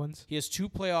 playoff wins. He has 2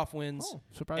 playoff wins. Oh,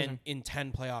 surprising. In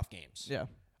 10 playoff games. Yeah.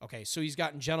 Okay, so he's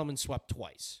gotten gentlemen swept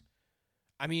twice.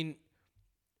 I mean,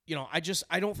 you know,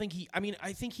 I don't think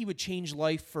I think he would change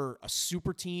life for a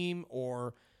super team,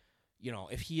 or, you know,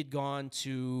 if he had gone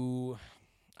to,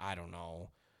 I don't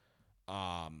know,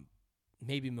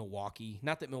 maybe Milwaukee.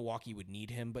 Not that Milwaukee would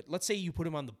need him, but let's say you put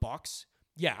him on the Bucks.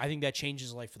 Yeah, I think that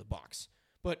changes life for the Bucks.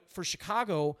 But for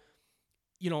Chicago,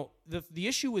 you know, the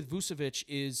issue with Vucevic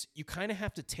is you kind of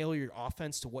have to tailor your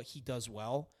offense to what he does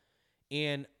well.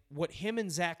 And what him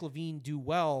and Zach LaVine do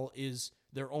well is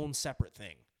their own separate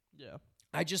thing. Yeah.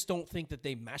 I just don't think that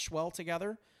they mesh well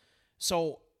together.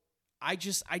 So I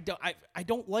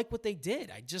don't like what they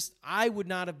did. I would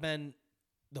not have been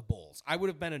the Bulls. I would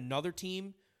have been another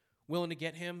team willing to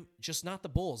get him, just not the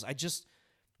Bulls.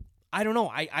 I don't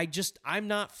know. I'm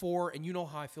not for, and you know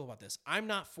how I feel about this. I'm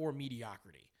not for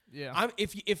mediocrity. Yeah.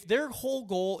 If their whole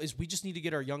goal is we just need to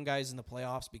get our young guys in the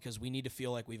playoffs because we need to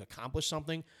feel like we've accomplished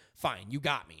something, fine, you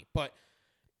got me. But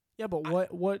yeah,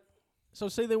 but what? So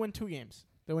say they win 2 games.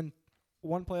 They win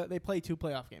They play 2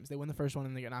 playoff games. They win the first one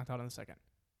and they get knocked out in the second.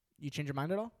 You change your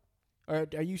mind at all? Or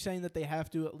are you saying that they have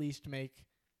to at least make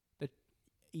the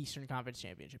Eastern Conference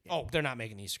Championship game? Oh, they're not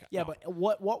making the Eastern. Yeah, no.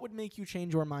 but what would make you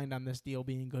change your mind on this deal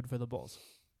being good for the Bulls?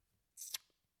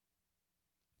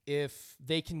 If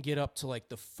they can get up to like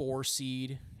the 4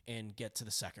 seed and get to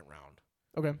the second round.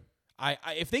 Okay.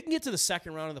 If they can get to the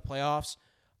second round of the playoffs,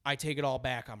 I take it all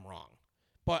back. I'm wrong.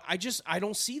 But I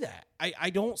don't see that. I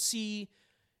don't see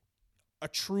a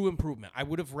true improvement. I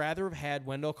would have rather have had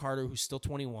Wendell Carter, who's still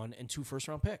 21, and 2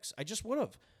 first-round picks. I just would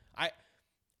have.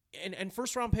 And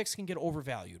first-round picks can get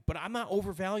overvalued, but I'm not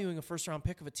overvaluing a first-round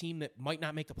pick of a team that might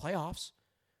not make the playoffs.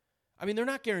 I mean, they're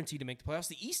not guaranteed to make the playoffs.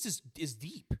 The East is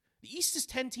deep. The East is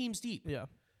 10 teams deep. Yeah.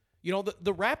 You know,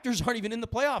 the Raptors aren't even in the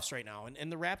playoffs right now,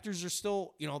 and the Raptors are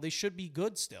still, you know, they should be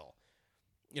good still.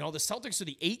 You know, the Celtics are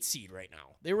the 8 seed right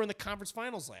now. They were in the conference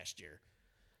finals last year.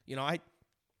 You know, I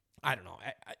don't know.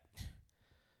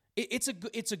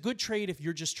 It's a good trade if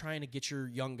you're just trying to get your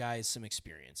young guys some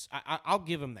experience. I'll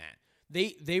give them that.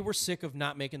 They were sick of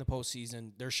not making the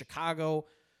postseason. They're Chicago.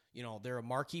 You know, they're a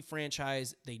marquee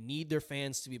franchise. They need their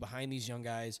fans to be behind these young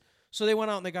guys. So they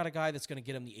went out and they got a guy that's going to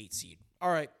get them the 8 seed.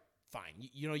 All right, fine.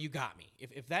 You know, you got me.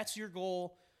 If that's your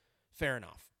goal, fair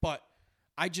enough. But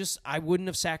I wouldn't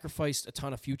have sacrificed a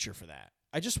ton of future for that.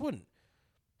 I just wouldn't.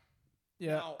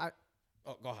 Yeah. Now,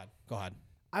 go ahead.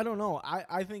 I don't know.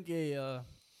 I think a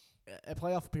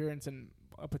playoff appearance and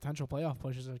a potential playoff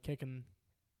push is a kick in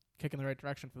the right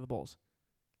direction for the Bulls.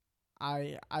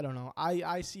 I don't know.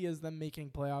 I see as them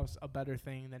making playoffs a better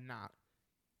thing than not.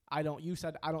 You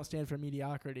said I don't stand for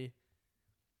mediocrity.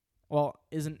 Well,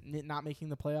 isn't not making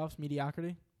the playoffs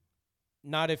mediocrity?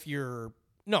 Not if you're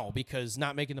because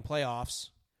not making the playoffs.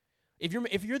 If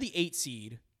you're the 8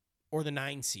 seed or the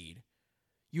 9 seed,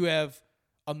 you have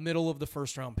a middle of the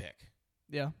first round pick.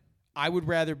 Yeah. I would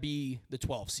rather be the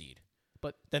 12 seed,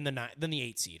 but than the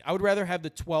 8 seed. I would rather have the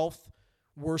 12th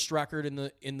worst record in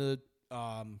the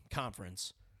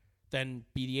conference than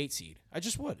be the 8 seed. I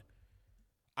just would.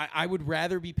 I would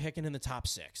rather be picking in the top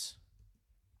 6.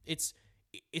 It's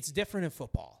different in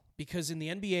football because in the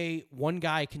NBA, one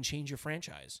guy can change your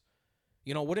franchise.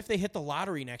 You know, what if they hit the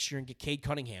lottery next year and get Cade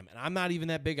Cunningham? And I'm not even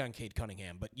that big on Cade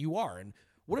Cunningham, but you are. And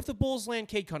what if the Bulls land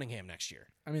Cade Cunningham next year?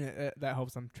 I mean, that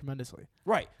helps them tremendously.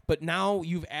 Right. But now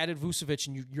you've added Vucevic,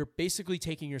 and you're basically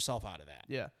taking yourself out of that.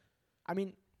 Yeah. I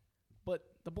mean, but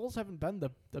the Bulls haven't been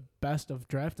the best of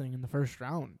drafting in the first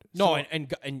round. No,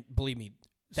 and believe me,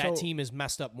 that team has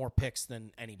messed up more picks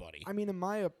than anybody. I mean, in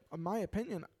my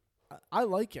opinion, I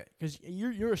like it because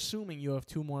you're assuming you have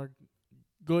 2 more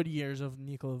good years of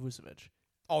Nikola Vucevic.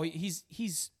 Oh,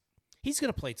 he's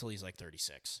gonna play till he's like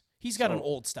 36. He's got an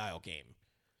old style game,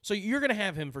 so you're gonna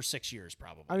have him for 6 years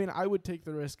probably. I mean, I would take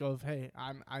the risk of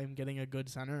I'm getting a good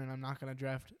center and I'm not gonna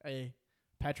draft a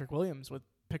Patrick Williams with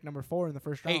pick number 4 in the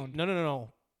first round.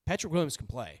 No. Patrick Williams can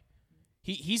play.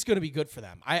 He's going to be good for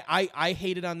them. I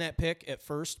hated on that pick at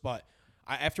first, but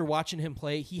after watching him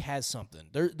play, he has something.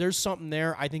 There's something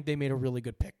there. I think they made a really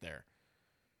good pick there.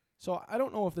 So I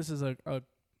don't know if this is a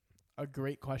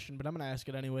great question, but I'm going to ask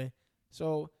it anyway.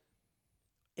 So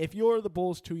if you're the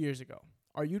Bulls 2 years ago,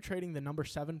 are you trading the number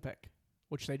 7 pick,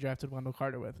 which they drafted Wendell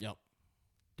Carter with? Yep.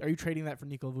 Are you trading that for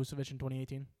Nikola Vucevic in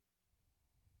 2018?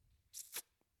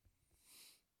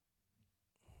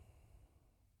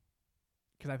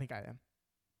 Because I think I am.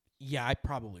 Yeah, I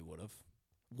probably would have.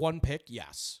 1 pick,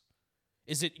 yes.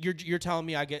 Is it you're telling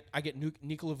me I get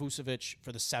Nikola Vucevic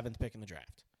for the 7th pick in the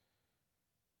draft?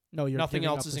 No, you're nothing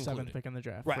else up is the included. 7th pick in the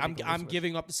draft. Right, I'm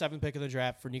giving up the 7th pick in the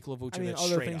draft for Nikola Vucevic. I mean,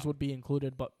 other things would be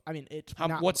included, but I mean, it's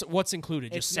not. What's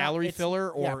included? Just salary filler,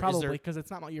 or yeah, probably is there because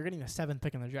it's not. You're getting the 7th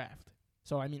pick in the draft.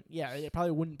 So I mean, yeah, it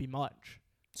probably wouldn't be much.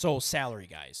 So salary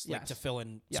guys, like to fill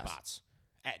in spots.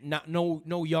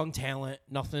 No young talent,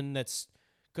 nothing that's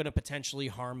going to potentially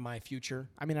harm my future.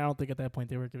 I mean, I don't think at that point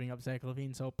they were giving up Zach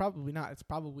LaVine, so probably not. It's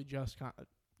probably just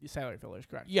salary fillers,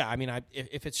 correct? Yeah, I mean,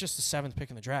 if it's just the 7th pick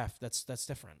in the draft, that's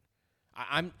different.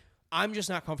 I'm just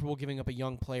not comfortable giving up a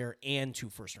young player and 2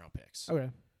 first-round picks. Okay.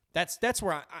 That's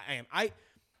where I am.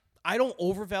 I don't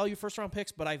overvalue first-round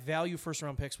picks, but I value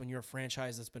first-round picks when you're a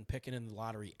franchise that's been picking in the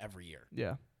lottery every year.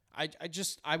 Yeah.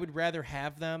 I would rather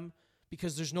have them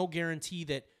because there's no guarantee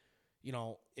that, you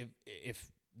know,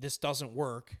 if this doesn't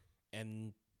work,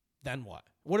 and then what?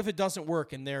 What if it doesn't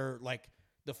work and they're like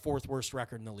the 4th worst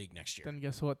record in the league next year? Then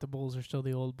guess what? The Bulls are still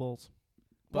the old Bulls.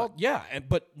 Well, yeah,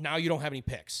 but now you don't have any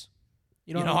picks.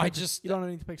 You don't have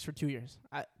any picks for 2 years.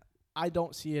 I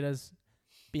don't see it as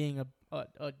being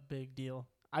a big deal.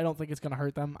 I don't think it's going to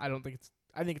hurt them. I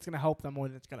think it's going to help them more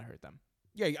than it's going to hurt them.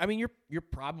 Yeah, I mean you're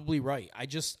probably right.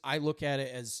 I look at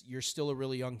it as you're still a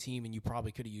really young team and you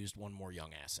probably could have used one more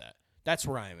young asset. That's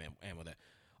where I am with it.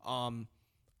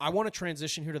 I want to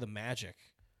transition here to the Magic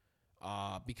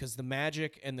because the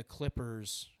Magic and the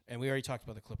Clippers, and we already talked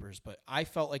about the Clippers, but I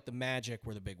felt like the Magic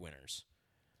were the big winners.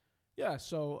 Yeah,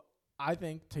 so I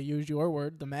think, to use your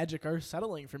word, the Magic are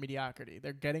settling for mediocrity.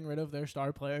 They're getting rid of their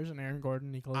star players and Aaron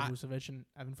Gordon, Nikola Vucevic, and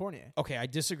Evan Fournier. Okay, I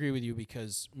disagree with you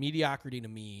because mediocrity to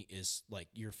me is like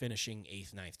you're finishing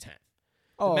 8th, 9th, 10th.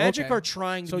 The Magic are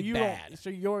trying to be bad.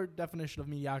 So your definition of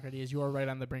mediocrity is you are right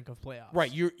on the brink of playoffs.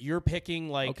 Right, you're picking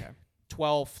like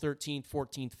 12th, 13th,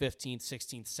 14th, 15th,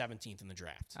 16th, 17th in the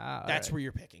draft. That's where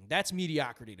you're picking. That's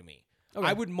mediocrity to me. Okay.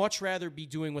 I would much rather be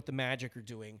doing what the Magic are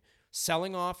doing,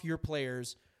 selling off your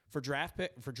players for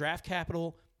draft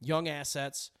capital, young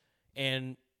assets,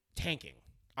 and tanking.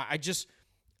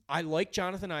 I like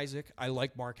Jonathan Isaac. I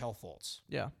like Markelle Fultz.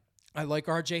 Yeah. I like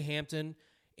R.J. Hampton,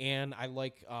 and I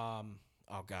like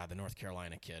the North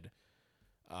Carolina kid.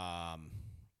 Cole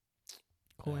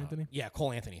Anthony? Yeah,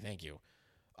 Cole Anthony, thank you.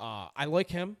 I like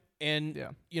him, and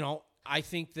I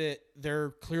think that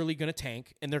they're clearly going to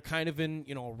tank, and they're kind of in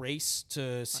a race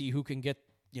to see who can get.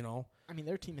 I mean,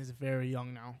 their team is very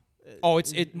young now.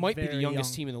 It might be the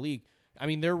youngest team in the league. I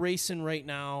mean, they're racing right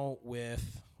now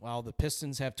with the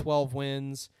Pistons have 12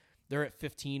 wins. They're at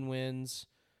 15 wins.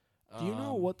 Do you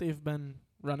know what they've been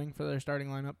running for their starting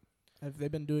lineup? Have they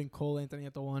been doing Cole Anthony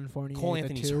at the 1, Fournier Cole at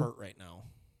Anthony's the 2? hurt right now.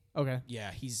 Okay.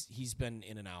 Yeah, he's been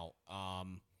in and out.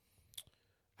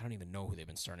 I don't even know who they've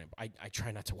been starting. I try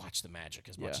not to watch the Magic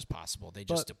as much as possible. They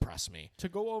But just depress me. To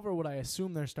go over what I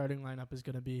assume their starting lineup is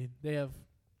going to be, they have,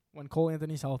 when Cole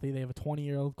Anthony's healthy, they have a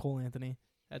 20-year-old Cole Anthony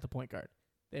at the point guard.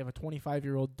 They have a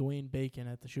 25-year-old Dwayne Bacon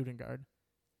at the shooting guard,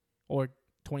 or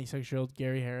 26-year-old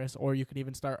Gary Harris, or you could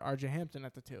even start R.J. Hampton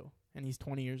at the 2, and he's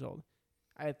 20 years old.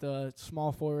 At the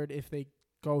small forward, if they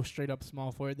go straight up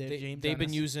small forward, they have James They've Ennis.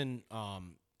 been using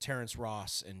Terrence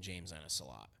Ross and James Ennis a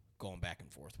lot, going back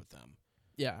and forth with them.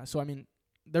 Yeah, so, I mean,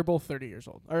 they're both 30 years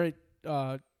old. All right,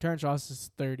 Terrence Ross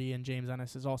is 30, and James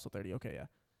Ennis is also 30. Okay, yeah.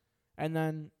 And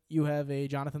then you have a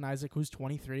Jonathan Isaac who's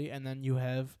 23, and then you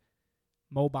have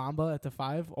Mo Bamba at the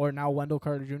 5, or now Wendell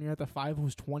Carter Jr. at the 5,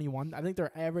 who's 21. I think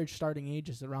their average starting age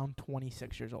is around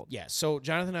 26 years old. Yeah, so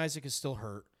Jonathan Isaac is still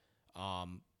hurt.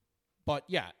 But,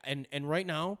 yeah, and right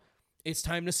now it's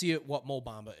time to see what Mo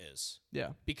Bamba is. Yeah.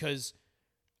 Because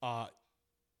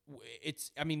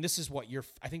this is what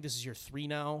I think this is year 3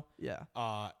 now. Yeah.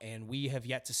 And we have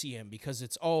yet to see him because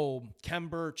it's, Kem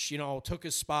Birch, took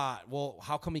his spot. Well,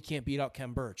 how come he can't beat out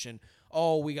Kem Birch? And,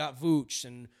 we got Vooch.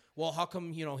 And, well, how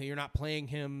come, you're not playing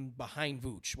him behind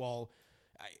Vooch? Well,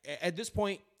 at this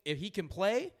point, if he can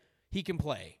play, he can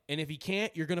play. And if he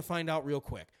can't, you're going to find out real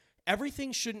quick.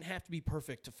 Everything shouldn't have to be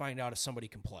perfect to find out if somebody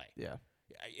can play. Yeah.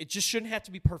 It just shouldn't have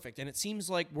to be perfect. And it seems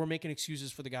like we're making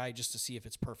excuses for the guy just to see if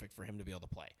it's perfect for him to be able to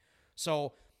play.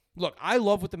 So, look, I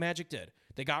love what the Magic did.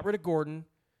 They got rid of Gordon,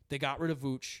 they got rid of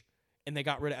Vooch, and they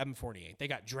got rid of Evan Fournier. They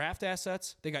got draft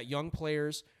assets, they got young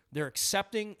players. They're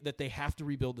accepting that they have to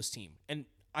rebuild this team. And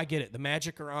I get it. The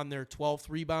Magic are on their 12th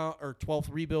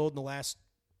rebuild in the last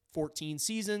 14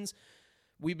 seasons.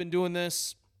 We've been doing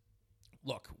this.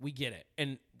 Look, we get it.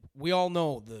 And we all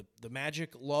know the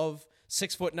Magic love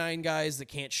 6'9" guys that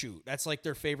can't shoot. That's like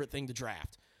their favorite thing to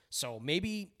draft. So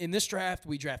maybe in this draft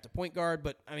we draft a point guard,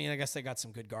 but I guess they got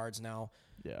some good guards now.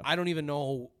 Yeah. I don't even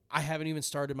know. I haven't even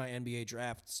started my NBA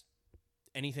drafts,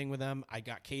 anything with them. I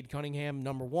got Cade Cunningham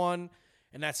number 1,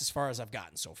 and that's as far as I've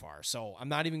gotten so far. So I'm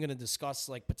not even going to discuss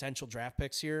like potential draft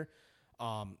picks here.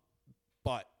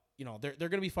 But they're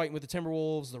going to be fighting with the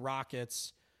Timberwolves, the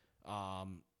Rockets,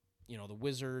 the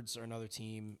Wizards are another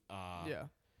team. Yeah.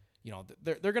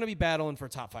 They're going to be battling for a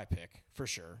top 5 pick for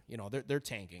sure. They're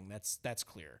tanking. That's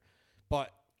clear.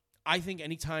 But I think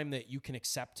anytime that you can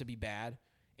accept to be bad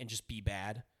and just be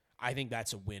bad, I think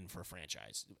that's a win for a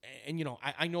franchise. And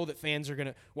I know that fans are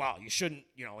going to, you shouldn't,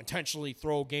 intentionally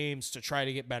throw games to try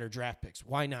to get better draft picks.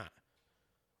 Why not?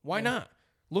 Why not?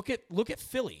 Look at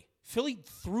Philly. Philly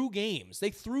threw games.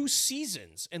 They threw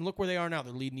seasons, and look where they are now.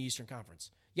 They're leading the Eastern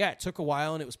Conference. Yeah, it took a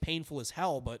while and it was painful as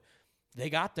hell, but they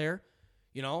got there.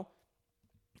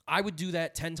 I would do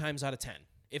that 10 times out of 10.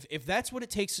 If that's what it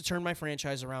takes to turn my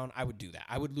franchise around, I would do that.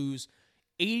 I would lose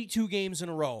 82 games in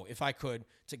a row if I could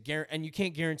and you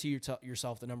can't guarantee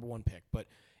yourself the number 1 pick, but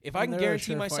if I can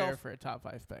guarantee myself for a top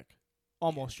 5 pick,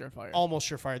 almost surefire. Almost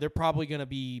surefire. They're probably going to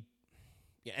be,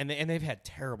 and they've had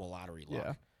terrible lottery luck.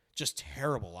 Yeah. Just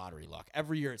terrible lottery luck.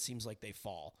 Every year it seems like they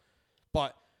fall.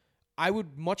 But I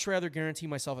would much rather guarantee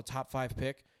myself a top 5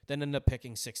 pick than end up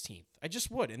picking 16th. I just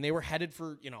would. And they were headed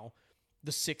for,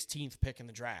 the 16th pick in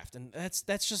the draft. And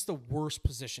that's just the worst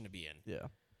position to be in. Yeah.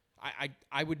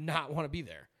 I would not want to be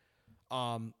there.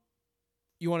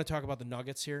 You want to talk about the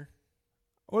Nuggets here?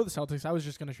 Or the Celtics. I was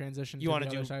just going to transition you to want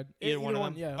the to other do side. either one of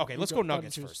them? Yeah. Okay, let's go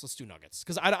Nuggets first. Let's do Nuggets.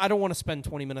 Because I don't want to spend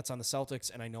 20 minutes on the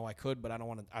Celtics, and I know I could, but I don't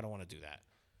want to do that.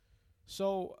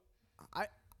 So, I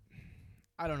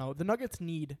don't know. The Nuggets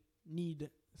need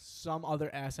some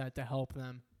other asset to help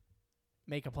them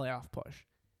make a playoff push.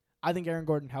 I think Aaron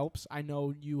Gordon helps. I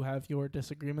know you have your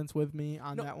disagreements with me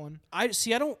on that one. I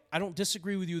don't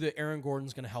disagree with you that Aaron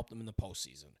Gordon's going to help them in the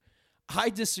postseason. I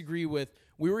disagree with,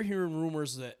 we were hearing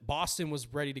rumors that Boston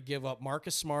was ready to give up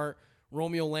Marcus Smart,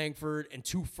 Romeo Langford, and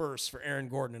 2 firsts for Aaron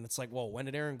Gordon. And it's like, well, when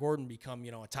did Aaron Gordon become,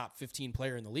 a top 15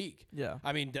 player in the league? Yeah.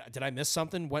 Did I miss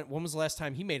something? When was the last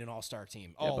time he made an all-star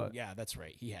team? Yeah, that's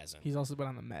right. He hasn't. He's also been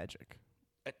on the Magic.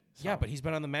 Yeah, but he's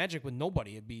been on the Magic with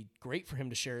nobody. It'd be great for him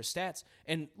to share his stats.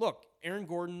 And look, Aaron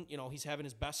Gordon, he's having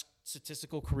his best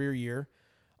statistical career year.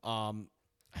 I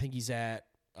think he's at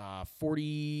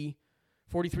 43%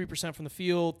 from the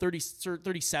field,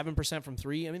 37% from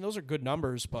 3. I mean, those are good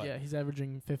numbers, but yeah, he's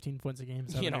averaging 15 points a game,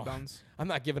 7 rebounds. I'm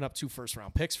not giving up 2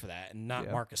 first-round picks for that, and not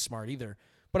Marcus Smart either.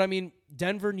 But I mean,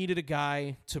 Denver needed a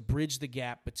guy to bridge the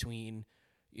gap between,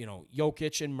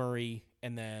 Jokic and Murray,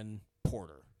 and then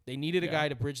Porter. They needed a guy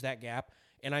to bridge that gap,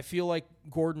 and I feel like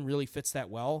Gordon really fits that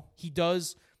well. He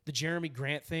does the Jeremy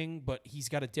Grant thing, but he's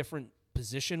got a different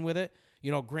position with it.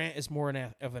 Grant is more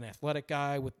of an athletic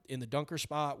guy in the dunker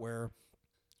spot where,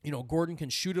 Gordon can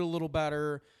shoot it a little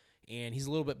better. and he's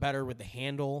a little bit better with the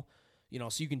handle,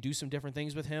 so you can do some different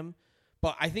things with him.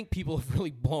 But I think people have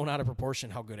really blown out of proportion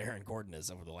how good Aaron Gordon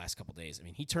is over the last couple of days. I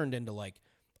mean, he turned into like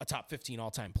a top 15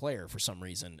 all-time player for some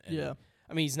reason. And, yeah.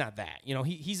 I mean, he's not that.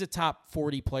 He's a top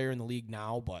 40 player in the league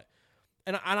now, but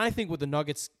and I think what the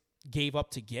Nuggets gave up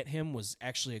to get him was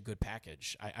actually a good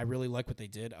package. I really like what they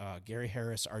did. Gary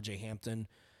Harris, R.J. Hampton.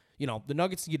 The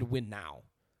Nuggets need to win now.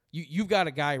 You've got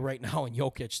a guy right now in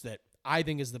Jokic that I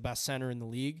think is the best center in the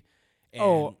league.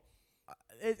 And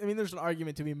there's an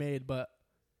argument to be made, but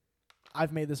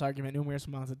I've made this argument numerous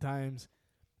amounts of times.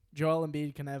 Joel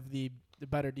Embiid can have the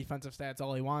better defensive stats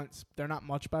all he wants. They're not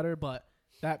much better, but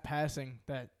that passing,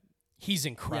 he's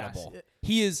incredible.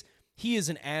 Yes, he is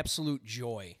an absolute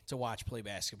joy to watch play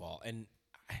basketball, and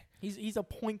he's a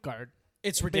point guard.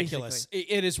 It's ridiculous.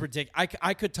 It is ridiculous.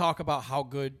 I could talk about how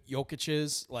good Jokic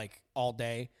is like all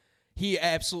day. He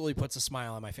absolutely puts a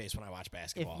smile on my face when I watch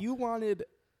basketball. If you wanted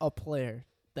a player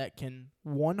that can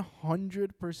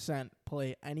 100%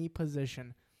 play any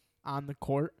position on the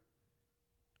court,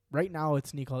 right now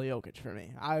it's Nikola Jokic for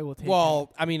me. I will take him.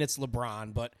 I mean, it's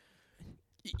LeBron, but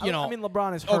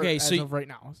LeBron is hurt as of right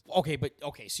now. So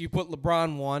you put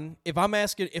LeBron 1. If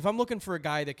I'm looking for a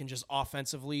guy that can just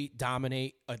offensively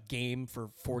dominate a game for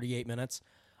 48 minutes,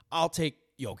 I'll take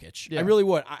Jokic. Yeah. I really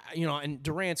would. And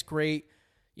Durant's great.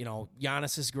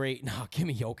 Giannis is great. No, give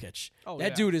me Jokic.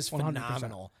 That dude is 100%.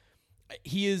 Phenomenal.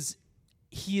 He is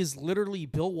literally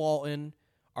Bill Walton,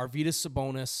 Arvydas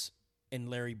Sabonis, and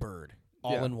Larry Bird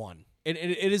all in one. It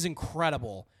is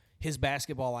incredible, his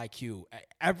basketball IQ.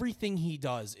 Everything he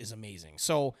does is amazing.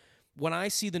 So when I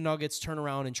see the Nuggets turn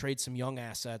around and trade some young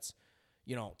assets,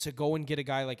 to go and get a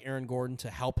guy like Aaron Gordon to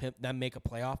help them make a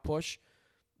playoff push,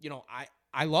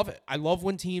 I love it. I love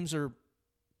when teams are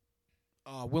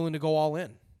willing to go all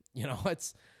in. And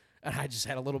I just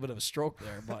had a little bit of a stroke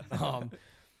there, but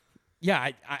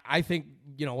yeah, I think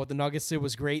what the Nuggets did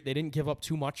was great. They didn't give up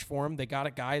too much for him. They got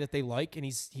a guy that they like, and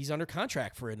he's under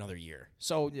contract for another year.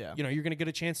 So you're going to get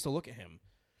a chance to look at him.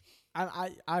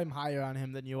 I'm higher on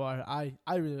him than you are. I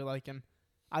really like him.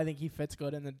 I think he fits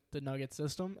good in the Nuggets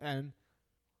system. And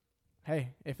hey,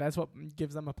 if that's what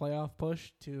gives them a playoff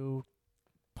push to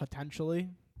potentially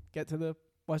get to the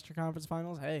Western Conference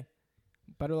Finals, hey,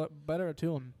 better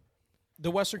to him.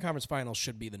 The Western Conference Finals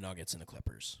should be the Nuggets and the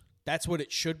Clippers. That's what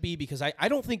it should be, because I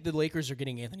don't think the Lakers are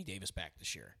getting Anthony Davis back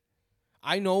this year.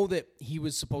 I know that he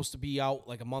was supposed to be out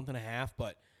like a month and a half,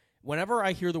 but whenever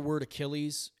I hear the word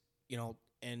Achilles,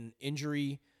 and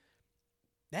injury,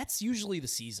 that's usually the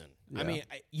season. Yeah. I mean,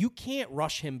 you can't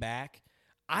rush him back.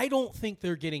 I don't think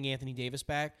they're getting Anthony Davis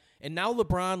back. And now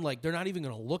LeBron, they're not even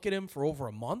going to look at him for over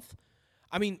a month.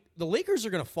 I mean, the Lakers are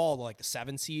going to fall to the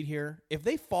 7 seed here. If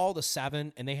they fall to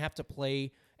 7 and they have to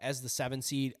play as the 7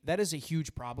 seed, that is a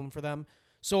huge problem for them.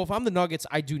 So if I'm the Nuggets,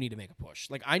 I do need to make a push.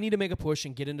 I need to make a push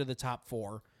and get into the top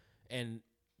 4. And,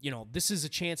 this is a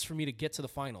chance for me to get to the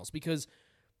finals. Because,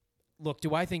 look,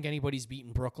 do I think anybody's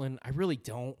beaten Brooklyn? I really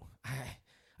don't.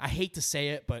 I hate to say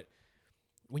it, but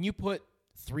when you put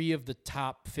 3 of the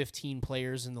top 15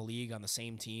 players in the league on the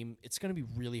same team, it's going to be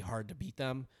really hard to beat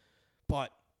them.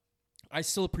 But I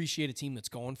still appreciate a team that's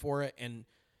going for it. And,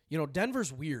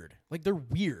 Denver's weird. They're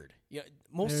weird.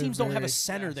 Most teams don't have a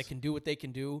center that can do what they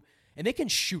can do, and they can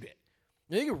shoot it.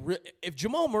 If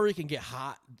Jamal Murray can get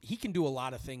hot, he can do a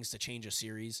lot of things to change a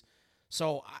series.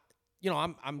 So,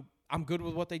 I'm good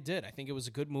with what they did. I think it was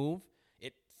a good move.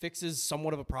 It fixes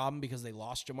somewhat of a problem because they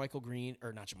lost Jeremy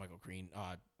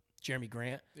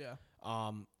Grant. Yeah.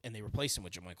 And they replaced him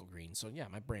with JaMychal Green. So, yeah,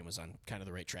 my brain was on kind of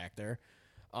the right track there.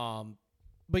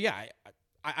 But, yeah,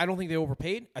 I don't think they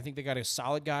overpaid. I think they got a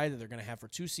solid guy that they're going to have for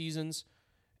 2 seasons,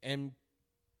 and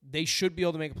they should be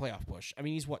able to make a playoff push. I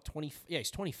mean, he's 20? Yeah,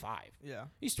 he's 25. Yeah.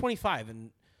 He's 25,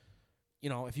 and,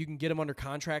 if you can get him under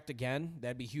contract again,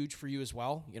 that'd be huge for you as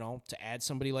well, to add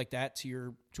somebody like that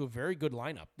to a very good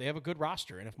lineup. They have a good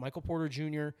roster, and if Michael Porter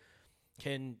Jr.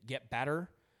 can get better,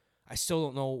 I still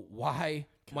don't know why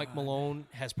Mike Malone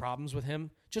has problems with him.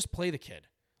 Just play the kid.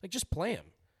 Just play him.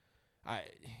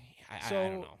 I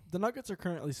don't know. The Nuggets are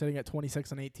currently sitting at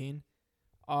 26 and 18.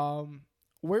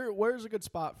 Where's a good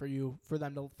spot for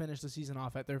them to finish the season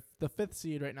off at? They're the 5th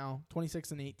seed right now,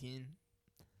 26 and 18.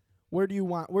 Where do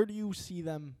you see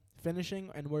them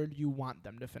finishing, and where do you want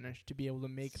them to finish to be able to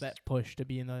make that push to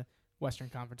be in the Western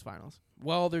Conference Finals?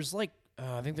 Well, there's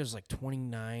I think there's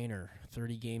 29 or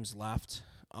 30 games left.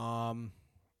 They're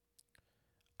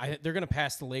going to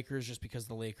pass the Lakers just because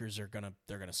the Lakers they're going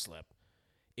to slip.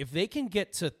 If they can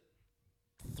get to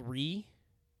 3,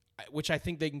 which I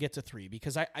think they can get to 3,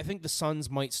 because I think the Suns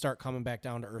might start coming back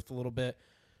down to earth a little bit.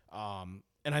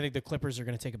 And I think the Clippers are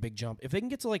going to take a big jump. If they can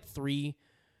get to like 3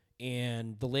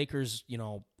 and the Lakers,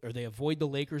 or they avoid the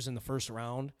Lakers in the first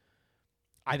round,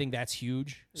 I think that's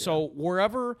huge. Yeah. So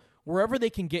wherever they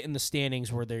can get in the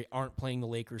standings where they aren't playing the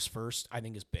Lakers first, I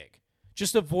think is big.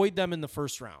 Just avoid them in the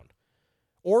first round.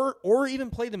 Or even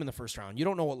play them in the first round. You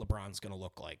don't know what LeBron's going to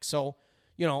look like. So,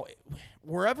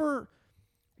 wherever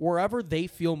they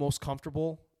feel most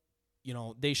comfortable,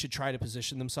 they should try to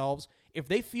position themselves. If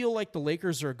they feel like the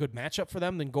Lakers are a good matchup for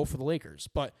them, then go for the Lakers.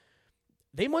 But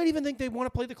they might even think they want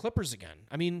to play the Clippers again.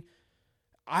 I mean,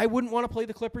 I wouldn't want to play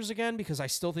the Clippers again because I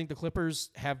still think the Clippers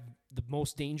have the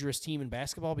most dangerous team in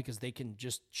basketball because they can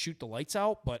just shoot the lights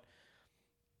out. But,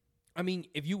 I mean,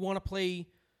 if you want to play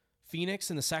Phoenix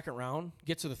in the second round,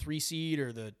 get to the 3 seed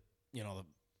or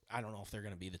I don't know if they're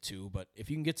going to be the 2, but if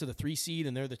you can get to the 3 seed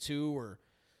and they're the 2 or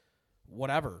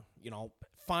whatever,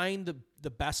 find the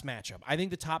best matchup. I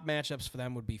think the top matchups for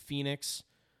them would be Phoenix,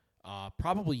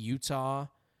 probably Utah,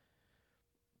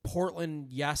 Portland,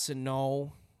 yes and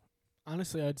no.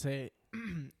 Honestly, I'd say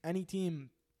any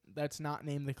team that's not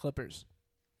named the Clippers,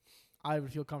 I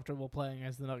would feel comfortable playing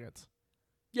as the Nuggets.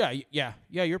 Yeah,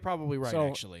 you're probably right,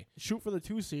 actually. Shoot for the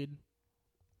 2 seed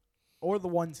or the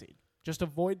 1 seed. Just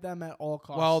avoid them at all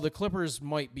costs. Well, the Clippers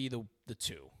might be the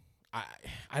 2.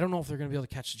 I don't know if they're going to be able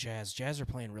to catch the Jazz. Jazz are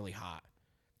playing really hot.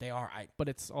 They are. But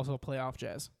it's also playoff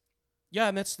Jazz. Yeah,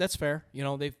 and that's fair.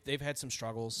 They've had some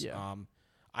struggles. Yeah.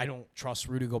 I don't trust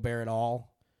Rudy Gobert at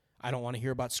all. I don't want to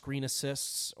hear about screen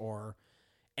assists or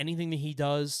anything that he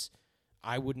does.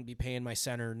 I wouldn't be paying my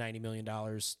center $90 million.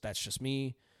 That's just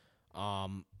me.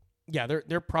 Yeah,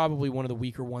 they're probably one of the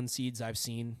weaker 1 seeds I've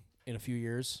seen in a few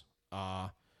years.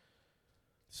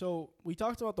 So we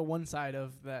talked about the one side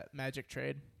of that Magic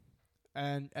trade.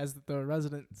 And as the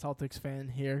resident Celtics fan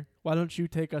here, why don't you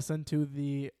take us into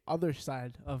the other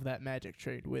side of that Magic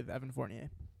trade with Evan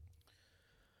Fournier?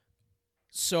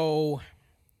 So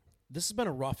this has been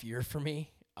a rough year for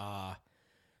me.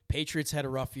 Patriots had a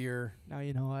rough year. Now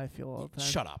you know how I feel all the time.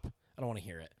 Shut up. I don't want to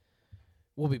hear it.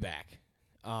 We'll be back.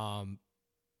 The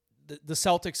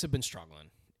Celtics have been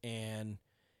struggling. And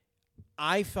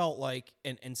I felt like,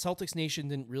 and Celtics Nation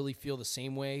didn't really feel the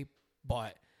same way,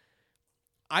 but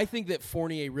I think that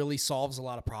Fournier really solves a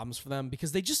lot of problems for them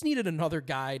because they just needed another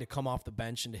guy to come off the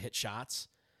bench and to hit shots.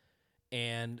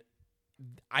 And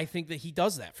I think that he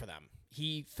does that for them.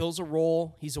 He fills a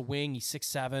role. He's a wing. He's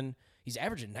 6'7". He's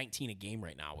averaging 19 a game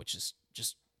right now, which is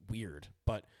just weird.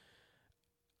 But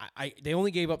they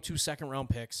only gave up 2 second-round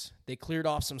picks. They cleared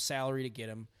off some salary to get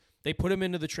him. They put him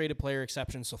into the traded player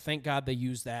exception, so thank God they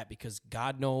used that because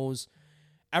God knows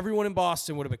everyone in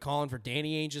Boston would have been calling for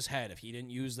Danny Ainge's head if he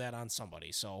didn't use that on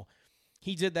somebody. So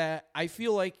he did that. I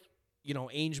feel like,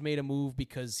 Ainge made a move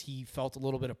because he felt a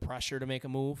little bit of pressure to make a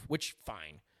move, which,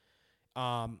 fine.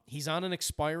 He's on an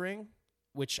expiring,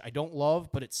 which I don't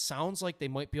love, but it sounds like they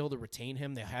might be able to retain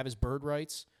him. They have his bird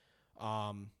rights.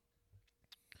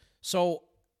 So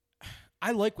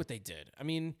I like what they did. I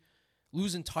mean,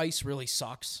 losing Tice really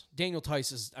sucks. Daniel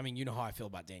Tice is, you know how I feel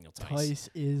about Daniel Tice. Tice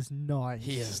is nice.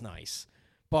 He is nice.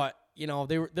 But, they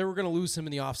were going to lose him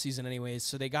in the offseason anyways,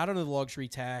 so they got under the luxury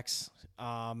tax.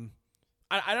 I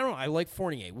don't know. I like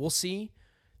Fournier. We'll see.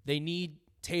 They need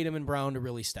Tatum and Brown to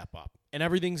really step up. And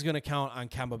everything's going to count on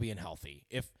Kemba being healthy.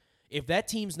 If that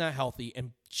team's not healthy,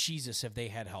 and Jesus, have they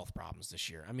had health problems this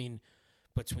year.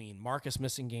 Between Marcus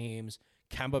missing games,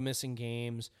 Kemba missing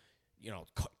games,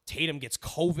 Tatum gets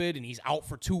COVID and he's out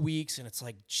for 2 weeks, and it's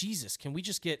like, Jesus, can we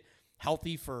just get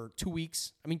healthy for 2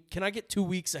 weeks? Can I get 2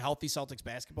 weeks of healthy Celtics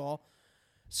basketball?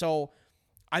 So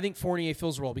I think Fournier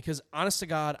fills the role because, honest to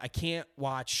God, I can't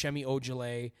watch Shemi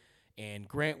Ojale and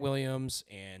Grant Williams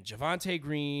and Javonte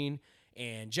Green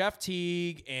and Jeff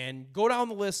Teague and go down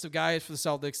the list of guys for the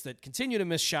Celtics that continue to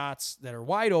miss shots that are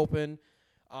wide open.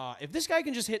 If this guy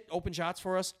can just hit open shots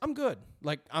for us, I'm good.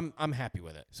 I'm happy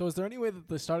with it. So is there any way that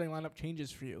the starting lineup changes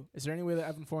for you? Is there any way that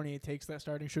Evan Fournier takes that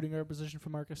starting shooting guard position for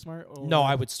Marcus Smart? Or no,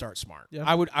 I would start Smart. Yeah.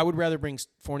 I would rather bring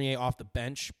Fournier off the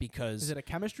bench because... Is it a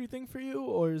chemistry thing for you,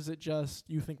 or is it just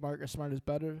you think Marcus Smart is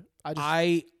better?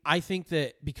 I think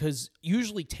that because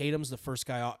usually Tatum's the first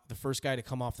guy to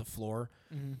come off the floor.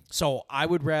 Mm-hmm. So I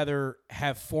would rather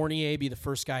have Fournier be the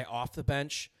first guy off the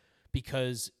bench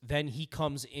because then he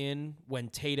comes in when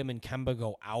Tatum and Kemba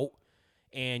go out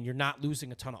and you're not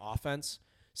losing a ton of offense.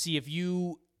 See, if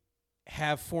you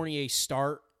have Fournier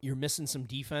start, you're missing some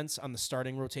defense on the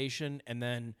starting rotation, and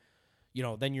then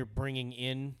you're bringing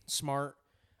in Smart.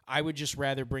 I would just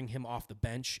rather bring him off the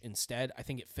bench instead. I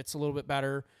think it fits a little bit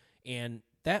better, and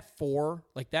that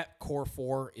core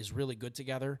 4 is really good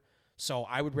together. So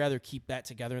I would rather keep that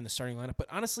together in the starting lineup. But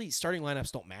honestly, starting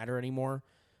lineups don't matter anymore.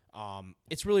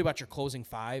 It's really about your closing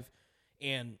five.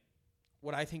 And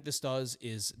what I think this does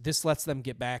is this lets them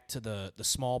get back to the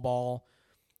small ball,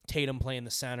 Tatum playing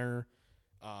the center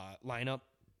lineup,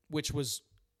 which was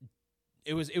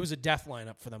a death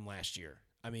lineup for them last year.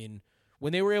 I mean,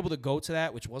 when they were able to go to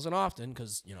that, which wasn't often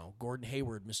because, Gordon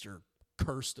Hayward, Mr.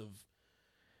 Cursed of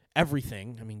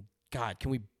everything. I mean, God,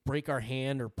 can we break our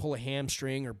hand or pull a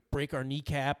hamstring or break our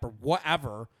kneecap or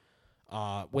whatever?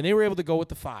 When they were able to go with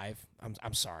the five,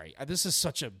 I'm sorry. This is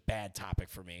such a bad topic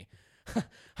for me.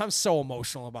 I'm so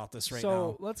emotional about this right now.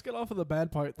 So let's get off of the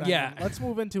bad part then. Yeah. Let's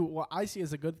move into what I see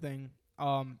as a good thing.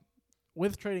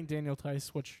 With trading Daniel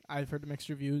Tice, which I've heard mixed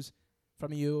reviews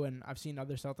from you, and I've seen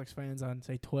other Celtics fans on,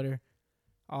 say, Twitter.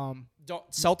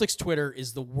 Celtics Twitter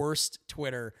is the worst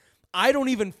Twitter. I don't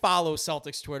even follow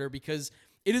Celtics Twitter because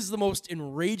it is the most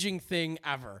enraging thing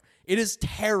ever. It is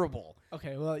terrible.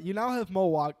 Okay, well, you now have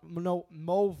Mo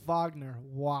Wagner.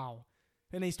 Wow.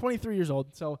 And he's 23 years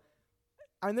old. So,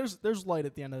 there's light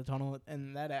at the end of the tunnel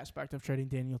in that aspect of trading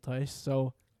Daniel Tice.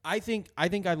 So, I think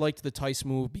I liked the Tice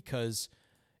move because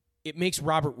it makes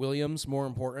Robert Williams more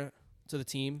important to the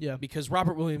team. Yeah. Because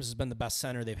Robert Williams has been the best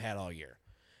center they've had all year.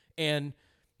 And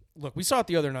look, we saw it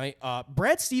the other night.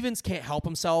 Brad Stevens can't help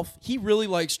himself. He really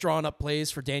likes drawing up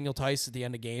plays for Daniel Tice at the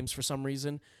end of games for some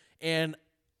reason. And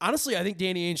honestly, I think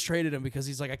Danny Ainge traded him because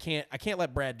he's like, I can't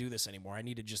let Brad do this anymore. I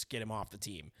need to just get him off the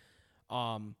team.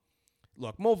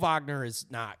 Look, Mo Wagner is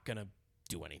not gonna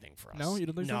do anything for us. No, you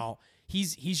don't think so? No,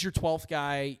 he's your 12th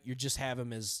guy. You just have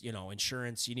him as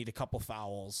insurance. You need a couple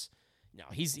fouls. No,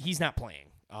 he's not playing.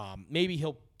 Maybe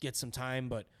he'll get some time,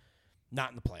 but not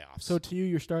in the playoffs. So to you,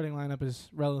 your starting lineup is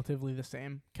relatively the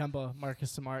same: Kemba,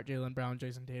 Marcus Smart, Jaylen Brown,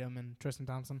 Jason Tatum, and Tristan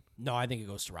Thompson. No, I think it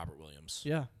goes to Robert Williams.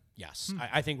 Yeah. Yes,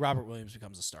 I think Robert Williams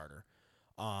becomes a starter.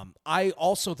 I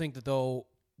also think that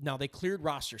now they cleared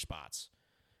roster spots.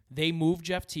 They moved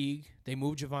Jeff Teague, they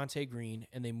moved Javonte Green,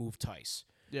 and they moved Tice.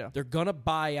 Yeah. They're going to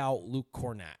buy out Luke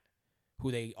Cornett, who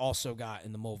they also got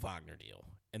in the Mo Wagner deal,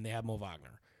 and they have Mo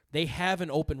Wagner. They have an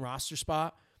open roster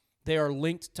spot. They are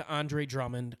linked to Andre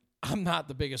Drummond. I'm not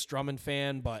the biggest Drummond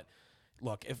fan, but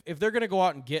look, if they're going to go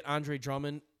out and get Andre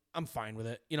Drummond, I'm fine with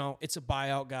it. It's a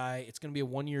buyout guy. It's going to be a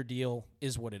one-year deal,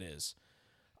 is what it is.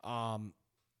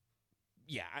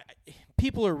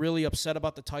 People are really upset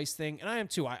about the Tice thing, and I am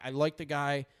too. I like the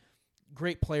guy.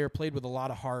 Great player, played with a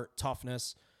lot of heart,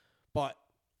 toughness. But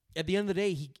at the end of the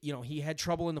day, he had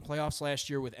trouble in the playoffs last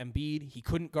year with Embiid. He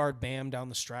couldn't guard Bam down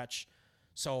the stretch.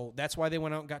 So that's why they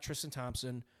went out and got Tristan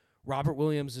Thompson. Robert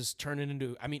Williams is turning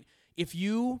into,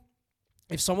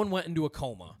 if someone went into a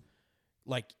coma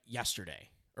like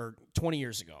yesterday or 20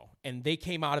 years ago and they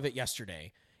came out of it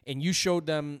yesterday and you showed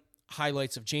them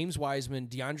highlights of James Wiseman,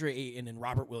 DeAndre Ayton, and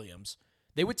Robert Williams,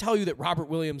 they would tell you that Robert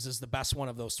Williams is the best one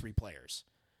of those three players.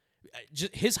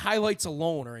 His highlights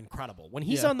alone are incredible. When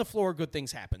he's on the floor, good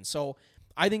things happen. So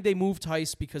I think they moved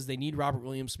Tice because they need Robert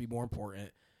Williams to be more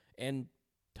important. And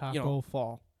Taco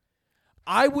Fall.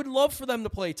 I would love for them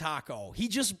to play Taco.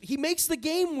 He makes the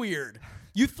game weird.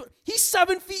 He's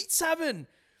 7'7".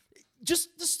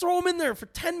 Just throw him in there for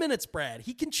 10 minutes, Brad.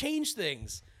 He can change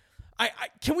things.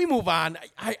 Can we move on?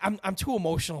 I'm too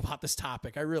emotional about this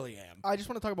topic. I really am. I just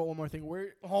want to talk about one more thing.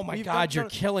 Oh my God, you're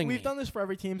killing me. We've done this for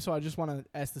every team, so I just want to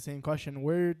ask the same question.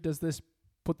 Where does this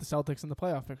put the Celtics in the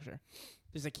playoff picture?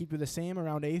 Does it keep you the same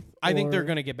around 8th? I think they're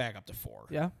going to get back up to 4.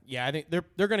 Yeah? Yeah, I think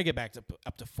they're going to get back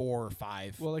up to 4 or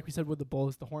 5. Well, like we said with the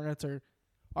Bulls, the Hornets are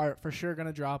for sure going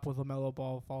to drop with LaMelo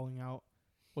Ball falling out,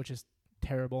 which is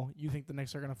terrible. You think the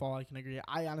Knicks are going to fall? I can agree.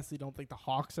 I honestly don't think the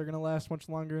Hawks are going to last much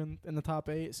longer in the top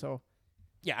 8, so...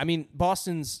 Yeah,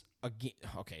 Boston's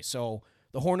okay. So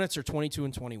the Hornets are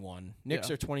 22-21. Knicks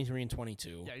are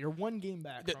 23-22. Yeah, you're one game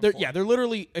back. They're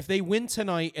literally, if they win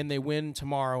tonight and they win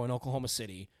tomorrow in Oklahoma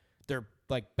City, they're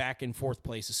like back in 4th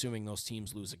place, assuming those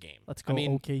teams lose a game. Let's go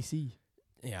OKC.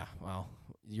 Yeah, well,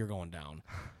 you're going down.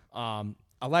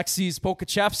 Alexis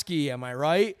Pokachevsky, am I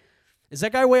right? Does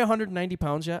that guy weigh 190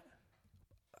 pounds yet?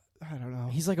 I don't know.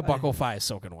 He's like a $105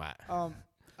 soaking wet.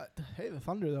 Hey, the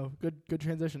Thunder though, good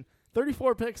transition.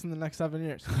 34 picks in the next 7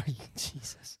 years.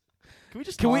 Jesus. Can we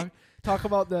just talk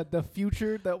about the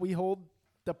future that we hold,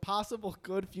 the possible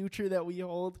good future that we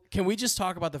hold? Can we just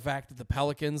talk about the fact that the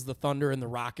Pelicans, the Thunder, and the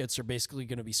Rockets are basically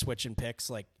going to be switching picks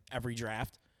like every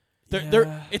draft?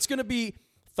 It's going to be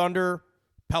Thunder,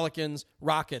 Pelicans,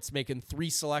 Rockets making 3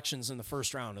 selections in the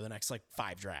first round of the next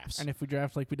 5 drafts. And if we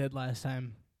draft like we did last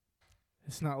time,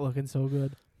 it's not looking so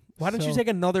good. Why don't you take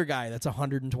another guy that's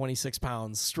 126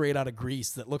 pounds straight out of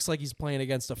Greece that looks like he's playing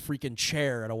against a freaking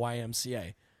chair at a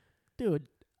YMCA? Dude,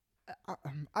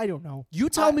 I don't know. You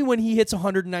tell me when he hits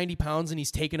 190 pounds and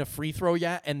he's taken a free throw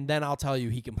yet, and then I'll tell you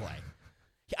he can play.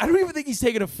 I don't even think he's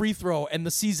taken a free throw, and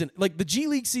the season, like the G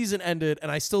League season ended, and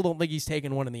I still don't think he's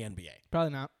taken one in the NBA.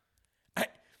 Probably not.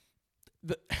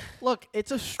 Look,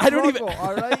 it's a I don't struggle, even.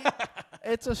 all right?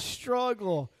 It's a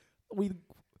struggle. We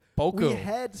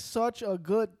had such a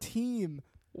good team.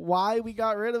 Why we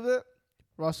got rid of it?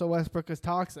 Russell Westbrook is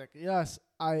toxic. Yes,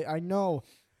 I know.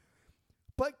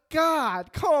 But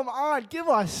God, come on, give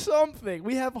us something.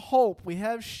 We have hope. We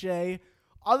have Shea.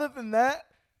 Other than that,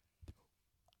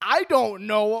 I don't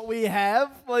know what we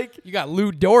have. Like, you got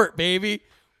Lou Dort, baby.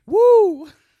 Woo!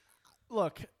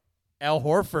 Look, Al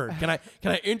Horford.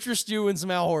 Can I interest you in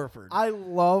some Al Horford? I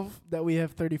love that we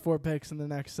have 34 picks in the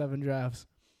next 7 drafts.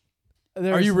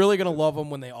 Are you really going to love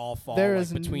them when they all fall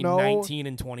between 19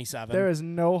 and 27? There is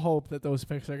no hope that those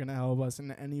picks are going to help us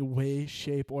in any way,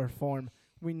 shape, or form.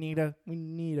 We need a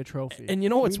trophy. And you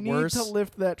know what's worse? We need to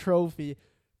lift that trophy.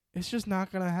 It's just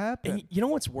not going to happen. And you know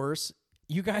what's worse?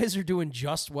 You guys are doing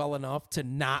just well enough to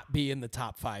not be in the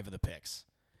top 5 of the picks.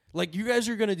 Like, you guys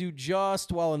are going to do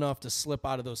just well enough to slip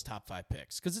out of those top 5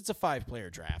 picks because it's a 5-player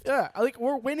draft. Yeah, like,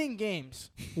 we're winning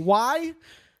games. Why?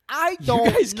 I don't know.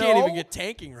 You guys can't even get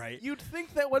tanking right. You'd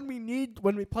think that when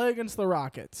we play against the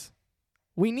Rockets,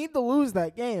 we need to lose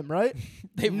that game, right?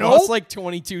 They've lost like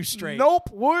 22 straight. Nope,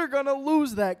 we're going to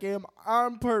lose that game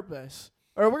on purpose.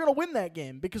 Or we're going to win that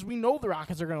game because we know the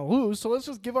Rockets are going to lose, so let's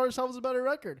just give ourselves a better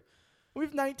record. We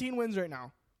have 19 wins right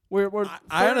now.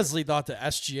 I honestly thought the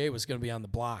SGA was going to be on the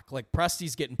block. Like,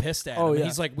 Presti's getting pissed at him. And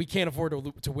he's like, we can't afford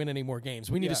to win any more games.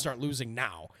 We need to start losing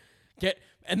now.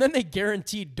 And then they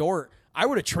guaranteed Dort. I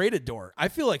would have traded Dort. I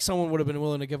feel like someone would have been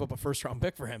willing to give up a first-round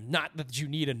pick for him. Not that you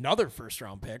need another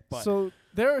first-round pick, but so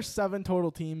there are 7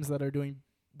 total teams that are doing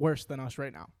worse than us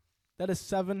right now. That is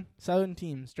 7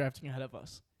 teams drafting ahead of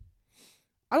us.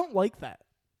 I don't like that.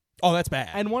 Oh, that's bad.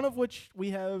 And one of which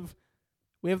we have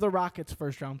the Rockets'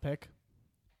 first-round pick.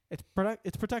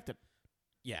 It's protected.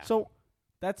 Yeah. So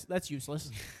that's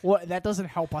useless. Well, that doesn't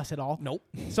help us at all. Nope.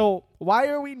 So why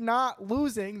are we not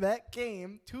losing that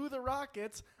game to the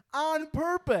Rockets on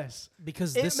purpose?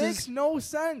 Because it makes no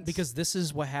sense. Because this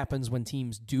is what happens when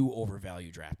teams do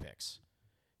overvalue draft picks.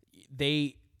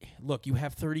 You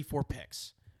have 34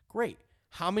 picks. Great.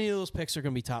 How many of those picks are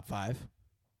going to be top 5?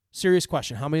 Serious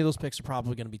question. How many of those picks are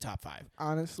probably going to be top 5?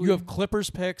 Honestly. You have Clippers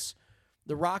picks,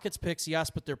 the Rockets picks, yes,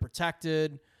 but they're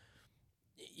protected.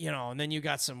 And then you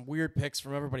got some weird picks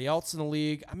from everybody else in the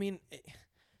league. I mean,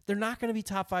 they're not going to be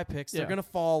top 5 picks. They're going to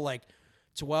fall like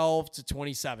 12 to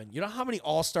 27. You know how many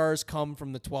All-Stars come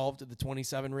from the 12 to the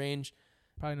 27 range?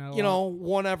 Probably not a lot.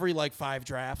 One every like 5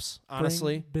 drafts,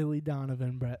 honestly. Bring Billy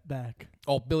Donovan back.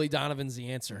 Oh, Billy Donovan's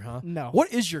the answer, huh? No.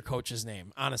 What is your coach's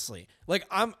name, honestly? Like,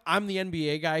 I'm the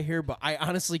NBA guy here, but I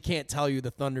honestly can't tell you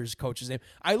the Thunder's coach's name.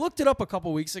 I looked it up a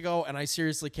couple weeks ago, and I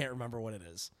seriously can't remember what it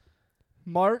is.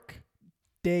 Mark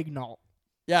Daigneault.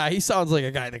 Yeah, he sounds like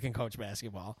a guy that can coach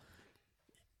basketball.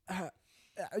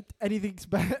 Anything's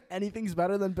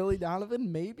better than Billy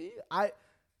Donovan? Maybe.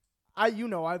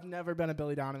 I've never been a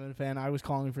Billy Donovan fan. I was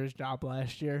calling for his job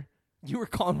last year. You were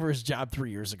calling for his job 3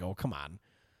 years ago. Come on.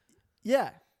 Yeah.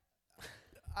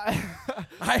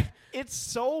 It's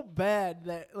so bad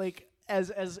that, like,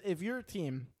 as if you're a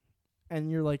team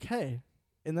and you're like, hey,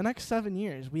 in the next 7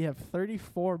 years we have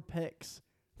 34 picks.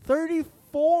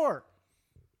 34.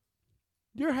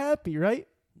 You're happy, right?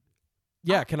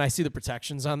 Yeah, can I see the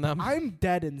protections on them? I'm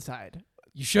dead inside.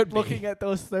 You should be. Looking at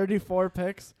those 34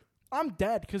 picks, I'm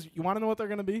dead because you want to know what they're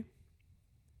going to be?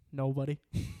 Nobody.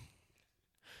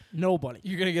 Nobody.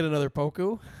 You're going to get another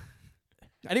Poku?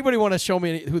 Anybody want to show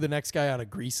me who the next guy out of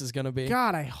Greece is going to be?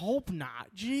 God, I hope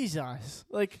not. Jesus.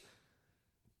 Like,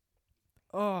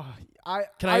 Can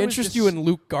I interest you in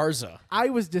Luke Garza? I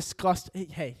was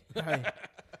disgusted. Hey.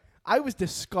 I was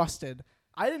disgusted.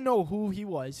 I didn't know who he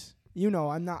was.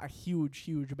 I'm not a huge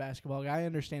basketball guy. I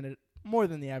understand it more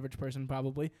than the average person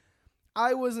probably.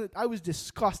 I was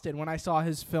disgusted when I saw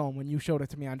his film when you showed it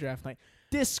to me on draft night.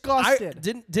 Disgusted.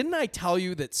 Didn't I tell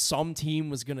you that some team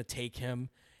was going to take him?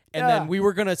 And then we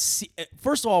were going to see.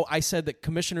 First of all, I said that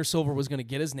Commissioner Silver was going to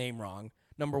get his name wrong,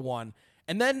 number one.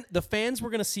 And then the fans were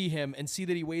going to see him and see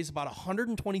that he weighs about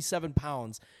 127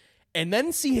 pounds. And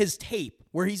then see his tape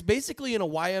where he's basically in a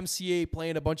YMCA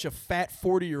playing a bunch of fat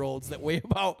 40-year-olds that weigh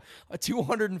about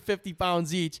 250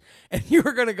 pounds each. And you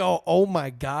were going to go, oh, my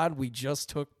God, we just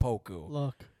took Poku.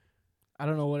 Look, I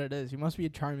don't know what it is. He must be a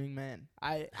charming man.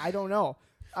 I don't know.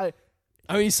 I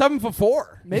mean, he's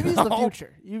 7'4". Maybe he's the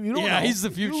future. You don't know. Yeah, he's the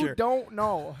future. You don't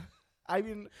know. I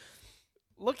mean,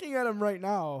 looking at him right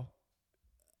now,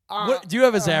 What do you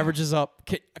have his averages up?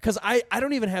 Because I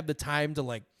don't even have the time to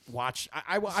like watch.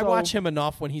 I watch him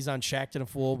enough when he's on Shaqtin' a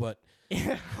Fool, but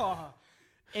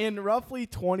in roughly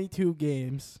 22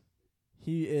 games,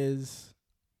 he is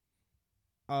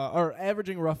or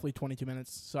averaging roughly 22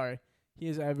 minutes. Sorry, he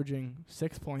is averaging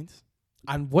 6 points.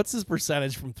 On what's his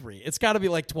percentage from three? It's got to be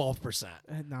like 12%.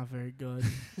 Not very good,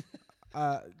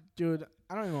 dude.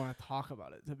 I don't even want to talk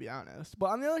about it, to be honest. But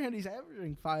on the other hand, he's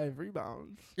averaging 5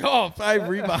 rebounds. Oh, 5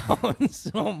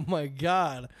 rebounds. Oh, my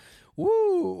God.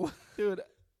 Woo. Dude,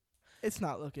 it's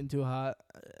not looking too hot.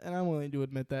 And I'm willing to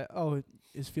admit that. Oh,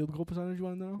 his field goal percentage, you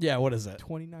want to know? Yeah, what is it?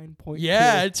 29.2.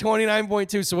 Yeah,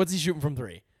 29.2. So what's he shooting from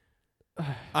three?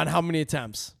 On how many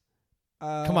attempts?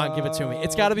 Come on, give it to me.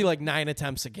 It's got to be like 9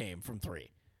 attempts a game from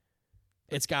three.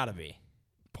 It's got to be.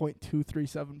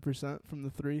 0.237% from the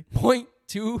three.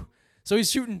 0.2. So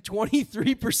he's shooting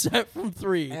 23% from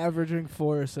three. Averaging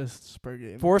 4 assists per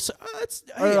game.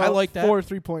 I like that. 4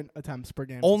 3-point attempts per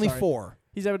game. Only 4.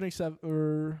 He's averaging 7.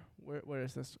 Where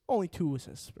is this? Only 2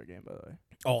 assists per game, by the way.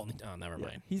 Oh, never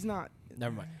mind. He's not.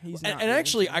 Never mind. He's and not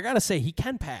actually, I gotta say, he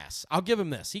can pass. I'll give him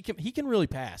this. He can really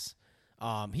pass.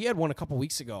 He had one a couple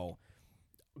weeks ago,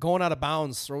 going out of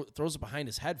bounds, throws it behind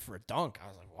his head for a dunk. I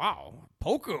was like, wow,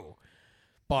 Poku.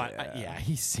 But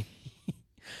he's.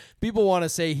 People want to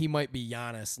say he might be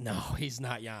Giannis. No, he's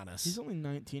not Giannis. He's only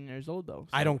 19 years old, though.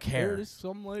 So I don't care.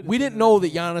 We didn't know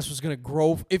that Giannis was going to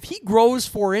grow. If he grows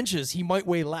 4 inches, he might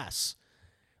weigh less.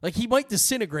 Like, he might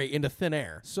disintegrate into thin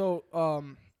air. So,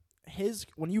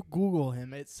 when you Google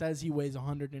him, it says he weighs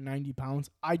 190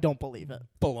 pounds. I don't believe it.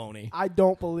 Baloney. I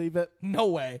don't believe it. No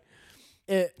way.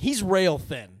 He's rail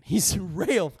thin. He's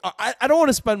rail. I don't want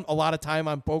to spend a lot of time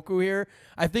on Poku here.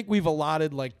 I think we've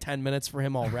allotted like 10 minutes for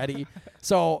him already.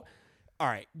 So, all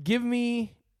right, give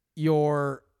me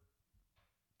your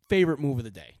favorite move of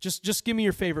the day. Just give me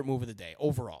your favorite move of the day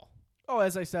overall. Oh,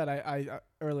 as I said, I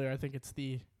earlier, I think it's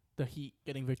the Heat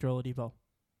getting Victor Oladipo.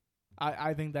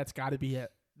 I think that's got to be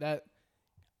it. That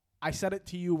I said it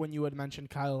to you when you had mentioned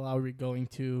Kyle Lowry going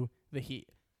to the Heat.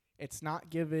 It's not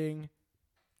giving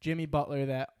Jimmy Butler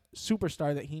that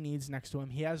superstar that he needs next to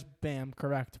him. He has Bam,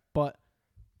 correct, but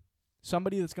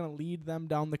somebody that's going to lead them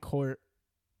down the court.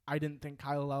 I didn't think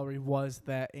Kyle Lowry was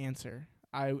that answer.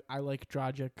 I like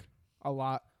Dragic a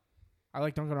lot. I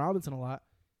like Duncan Robinson a lot.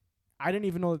 I didn't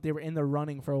even know that they were in the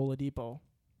running for Oladipo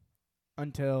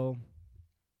until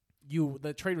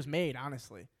the trade was made,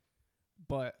 honestly.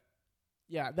 But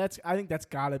yeah, I think that's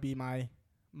got to be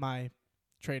my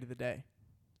trade of the day.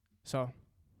 So,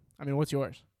 I mean, what's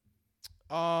yours?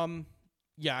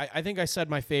 Yeah, I think I said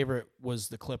my favorite was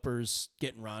the Clippers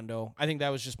getting Rondo. I think that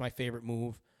was just my favorite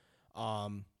move.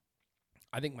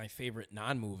 I think my favorite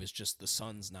non-move is just the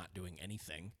Suns not doing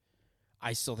anything.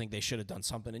 I still think they should have done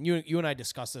something. And you and I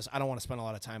discussed this. I don't want to spend a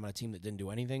lot of time on a team that didn't do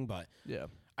anything, but yeah,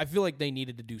 I feel like they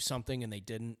needed to do something and they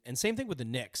didn't. And same thing with the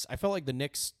Knicks. I felt like the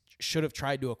Knicks should have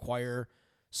tried to acquire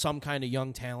some kind of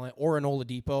young talent or an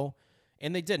Oladipo,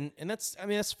 and they didn't. And that's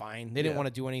fine. They didn't want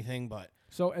to do anything, but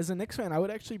so as a Knicks fan,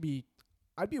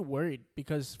 I'd be worried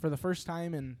because for the first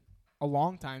time in a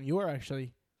long time, you are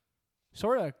actually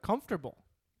sort of comfortable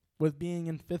with being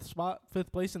in fifth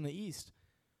place in the East.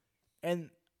 And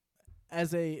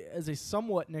as a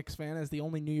somewhat Knicks fan, as the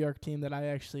only New York team that I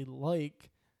actually like,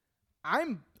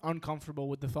 I'm uncomfortable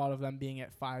with the thought of them being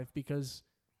at 5 because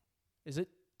is it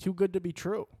too good to be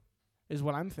true? Is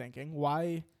what I'm thinking.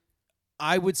 Why?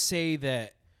 I would say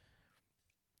that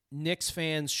Knicks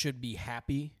fans should be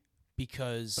happy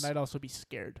because... But I'd also be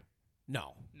scared.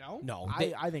 No.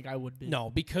 I think I would be. No,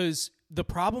 because the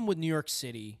problem with New York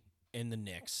City and the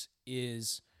Knicks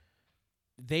is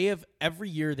every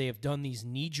year they have done these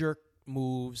knee-jerk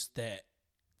moves that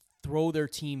throw their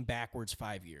team backwards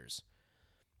 5 years.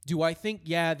 Do I think,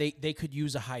 they could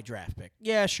use a high draft pick?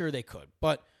 Yeah, sure they could.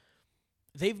 But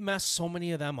they've messed so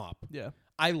many of them up. Yeah.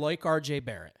 I like R.J.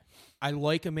 Barrett. I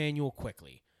like Emmanuel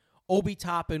Quickley. Obi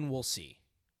Toppin, we'll see.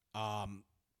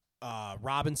 Mitchell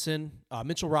Robinson,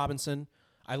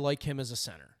 I like him as a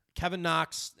center. Kevin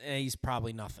Knox, he's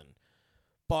probably nothing.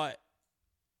 But,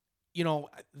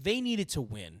 they needed to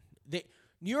win.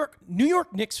 New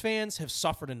York Knicks fans have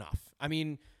suffered enough. I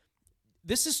mean,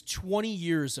 this is 20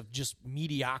 years of just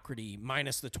mediocrity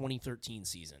minus the 2013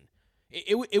 season.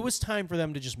 It was time for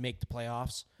them to just make the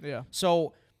playoffs. Yeah.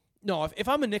 So, no, if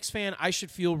I'm a Knicks fan, I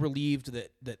should feel relieved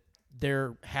that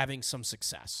they're having some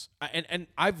success. And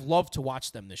I've loved to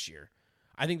watch them this year.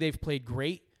 I think they've played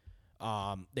great.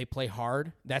 They play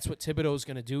hard. That's what Thibodeau's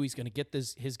going to do. He's going to get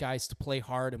his guys to play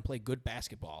hard and play good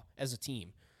basketball as a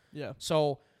team. Yeah.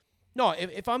 So, no,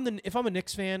 if I'm a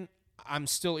Knicks fan, I'm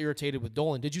still irritated with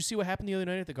Dolan. Did you see what happened the other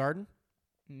night at the Garden?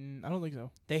 I don't think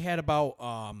so. They had about,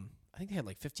 I think they had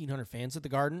like 1,500 fans at the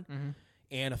Garden,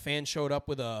 and a fan showed up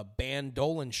with a band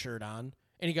Dolan shirt on,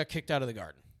 and he got kicked out of the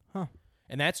Garden. Huh.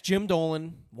 And that's Jim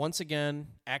Dolan, once again,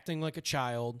 acting like a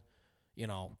child,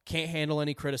 can't handle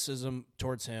any criticism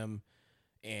towards him.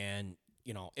 And,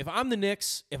 if I'm the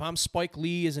Knicks, if I'm Spike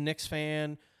Lee as a Knicks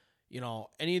fan,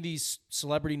 any of these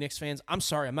celebrity Knicks fans, I'm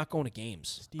sorry, I'm not going to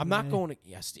games. I'm not going to,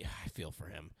 yes, I feel for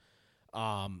him.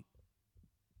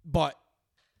 But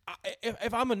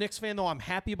if I'm a Knicks fan, though, I'm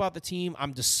happy about the team.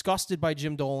 I'm disgusted by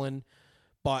Jim Dolan,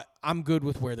 but I'm good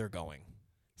with where they're going.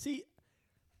 See,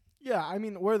 yeah, I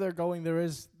mean, where they're going, there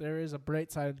is a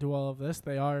bright side to all of this.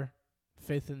 They are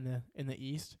fifth in the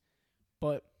East,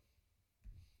 but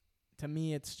to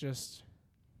me, it's just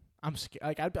I'm scared.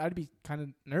 Like I'd be kind of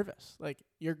nervous. Like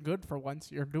you're good for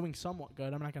once. You're doing somewhat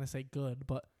good. I'm not gonna say good,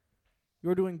 but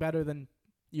you're doing better than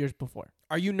years before.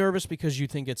 Are you nervous because you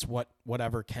think it's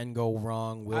whatever can go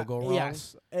wrong will go wrong?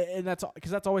 Yes, and that's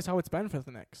because that's always how it's been for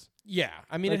the Knicks. Yeah,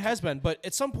 I mean, it has been, but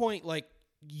at some point, like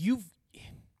you've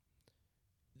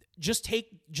just take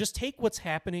what's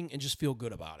happening and just feel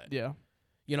good about it. Yeah,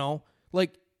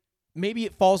 like maybe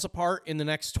it falls apart in the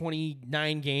next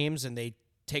 29 games and they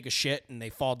take a shit and they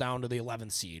fall down to the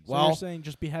 11th seed. So you're saying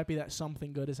just be happy that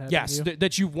something good is happening. Yes, to you?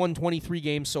 That you've won 23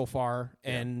 games so far,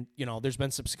 and there's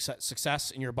been some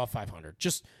success, and you're above 500.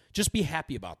 Just be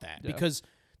happy about that because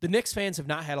the Knicks fans have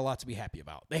not had a lot to be happy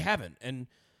about. They haven't, and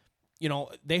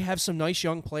they have some nice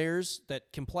young players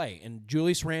that can play. And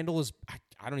Julius Randle is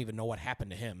I don't even know what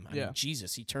happened to him. I mean,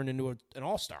 Jesus, he turned into an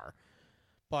all-star.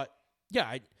 But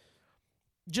yeah,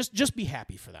 just be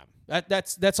happy for them.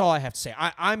 That's all I have to say.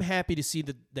 I'm happy to see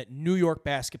that New York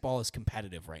basketball is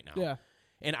competitive right now. Yeah.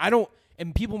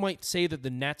 And people might say that the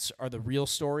Nets are the real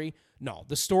story. No,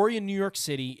 the story in New York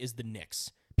City is the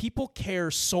Knicks. People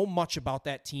care so much about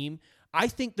that team. I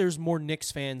think there's more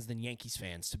Knicks fans than Yankees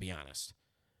fans, to be honest.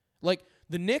 Like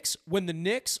the Knicks, when the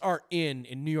Knicks are in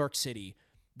New York City,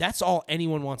 that's all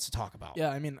anyone wants to talk about. Yeah,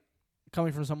 I mean,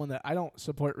 coming from someone that I don't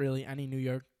support really any New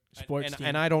York sports team.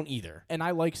 And I don't either. And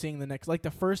I like seeing the Knicks. Like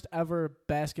the first ever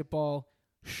basketball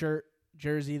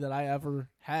jersey that I ever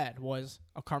had was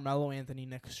a Carmelo Anthony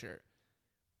Knicks shirt.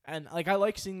 And like I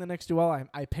like seeing the Knicks do well.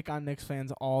 I pick on Knicks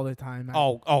fans all the time.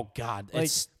 Oh God, like,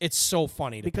 it's so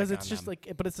funny to because pick it's on just them.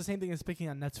 like, but it's the same thing as picking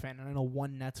on Nets fan. And I know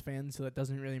one Nets fan, so that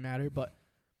doesn't really matter. But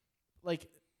like,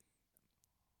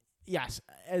 yes,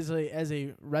 as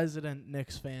a resident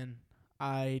Knicks fan,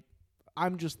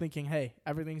 I'm just thinking, hey,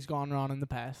 everything's gone wrong in the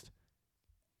past.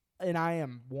 And I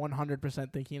am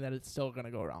 100% thinking that it's still going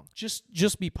to go wrong.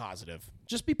 Just be positive.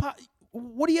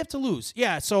 What do you have to lose?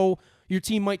 Yeah, so your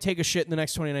team might take a shit in the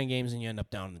next 29 games and you end up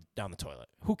down the toilet.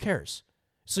 Who cares?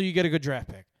 So you get a good draft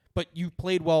pick. But you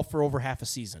played well for over half a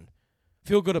season.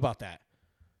 Feel good about that.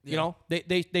 Yeah.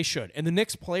 They should. And the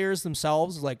Knicks players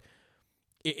themselves, like,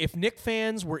 if Knicks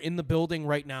fans were in the building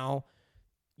right now,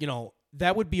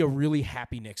 that would be a really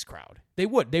happy Knicks crowd. They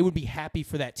would be happy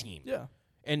for that team. Yeah.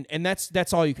 And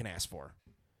that's all you can ask for.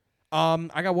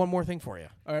 I got one more thing for you.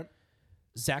 All right.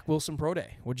 Zach Wilson Pro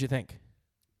Day. What'd you think?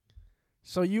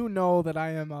 So that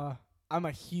I'm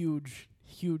a huge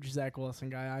Zach Wilson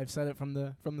guy. I've said it from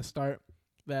the start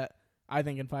that I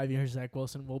think in 5 years Zach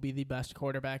Wilson will be the best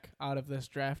quarterback out of this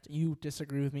draft. You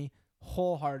disagree with me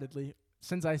wholeheartedly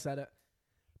since I said it.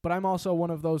 But I'm also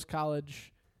one of those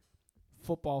college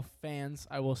football fans,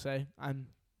 I will say. I'm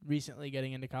recently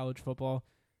getting into college football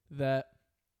that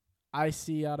I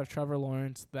see out of Trevor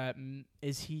Lawrence that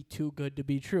is he too good to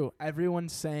be true?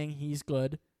 Everyone's saying he's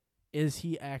good. Is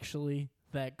he actually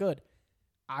that good?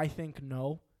 I think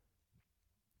no.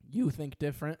 You think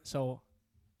different. So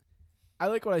I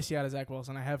like what I see out of Zach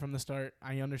Wilson. I have from the start.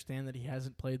 I understand that he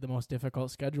hasn't played the most difficult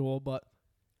schedule, but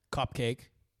cupcake.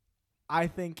 I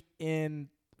think in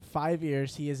 5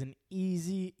 years he is an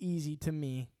easy to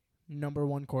me number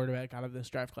one quarterback out of this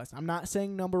draft class. I'm not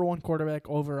saying number one quarterback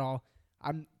overall.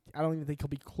 I don't even think he'll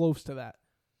be close to that.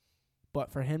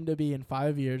 But for him to be in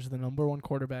 5 years the number one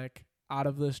quarterback out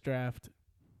of this draft,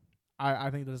 I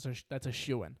think that's a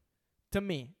shoo-in to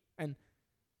me. And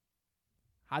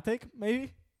hot take,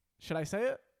 maybe? Should I say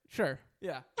it? Sure.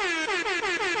 Yeah.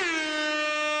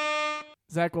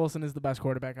 Zach Wilson is the best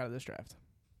quarterback out of this draft.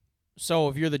 So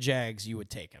if you're the Jags, you would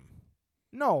take him.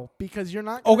 No, because you're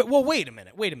not. Okay, well, wait a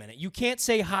minute. You can't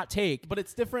say hot take. But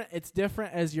it's different. It's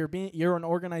different as you're an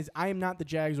organized. I am not the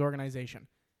Jags organization.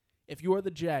 If you are the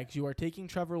Jags, you are taking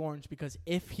Trevor Lawrence because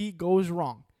if he goes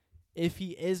wrong, if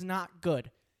he is not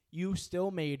good, you still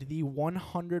made the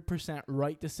 100%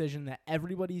 right decision that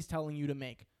everybody's telling you to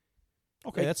make.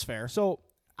 Okay, that's fair. So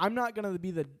I'm not going to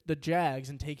be the Jags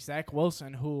and take Zach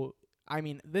Wilson, who I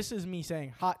mean, this is me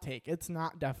saying hot take. It's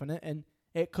not definite, and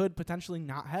it could potentially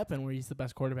not happen where he's the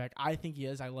best quarterback. I think he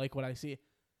is. I like what I see.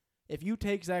 If you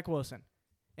take Zach Wilson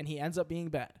and he ends up being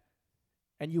bad,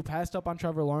 and you passed up on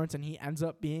Trevor Lawrence and he ends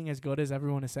up being as good as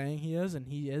everyone is saying he is, and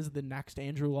he is the next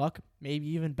Andrew Luck, maybe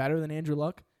even better than Andrew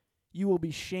Luck, you will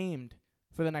be shamed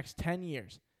for the next 10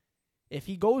 years. If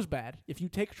he goes bad, if you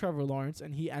take Trevor Lawrence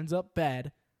and he ends up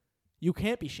bad, you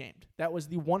can't be shamed. That was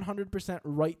the 100%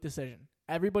 right decision.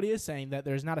 Everybody is saying that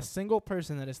there's not a single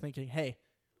person that is thinking, hey,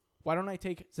 why don't I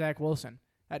take Zach Wilson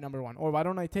at number 1? Or why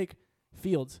don't I take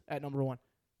Fields at number 1?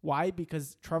 Why?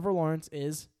 Because Trevor Lawrence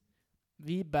is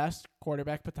the best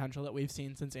quarterback potential that we've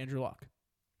seen since Andrew Luck.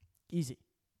 Easy.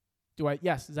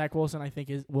 Yes, Zach Wilson I think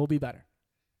will be better.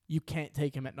 You can't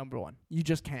take him at number 1. You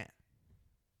just can't.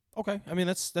 Okay. I mean,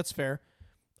 that's fair.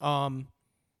 I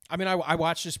mean, I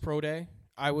watched his pro day.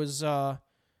 I was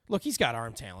look, he's got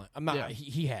arm talent. I'm not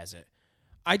he has it.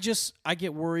 I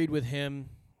get worried with him.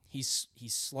 He's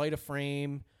slight of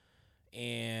frame,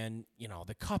 and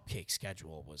the cupcake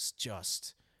schedule was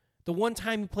just the one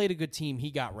time he played a good team,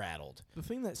 he got rattled. The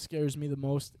thing that scares me the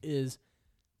most is,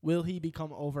 will he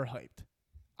become overhyped?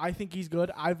 I think he's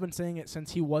good. I've been saying it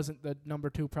since he wasn't the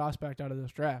number 2 prospect out of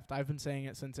this draft. I've been saying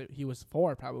it since he was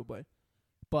 4 probably.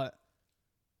 But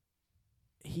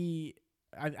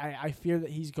I fear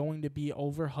that he's going to be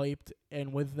overhyped,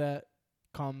 and with that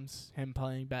comes him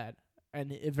playing bad.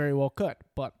 And it very well could.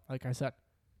 But like I said,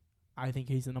 I think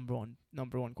he's the number one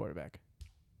quarterback.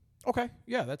 Okay.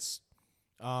 Yeah, that's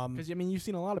because you've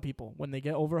seen a lot of people when they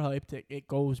get overhyped, it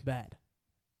goes bad.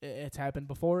 It's happened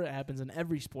before. It happens in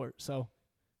every sport. So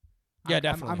yeah,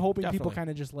 definitely. I'm hoping people kind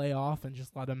of just lay off and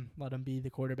just let him be the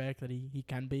quarterback that he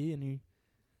can be, and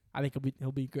I think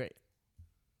he'll be great.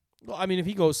 Well, I mean, if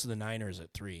he goes to the Niners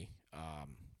at 3, I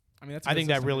think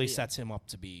that really sets him up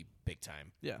to be big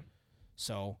time. Yeah.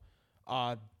 So,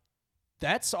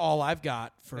 that's all I've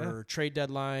got for trade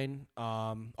deadline.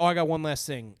 I got one last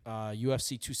thing.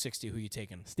 UFC 260. Who you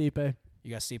taking? Stipe. You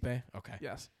got Stipe? Okay.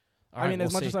 Yes. All right,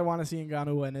 as much as I want to see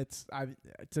Ngannou win,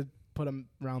 to put him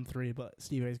round 3, but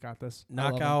Stipe's got this.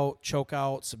 Knockout,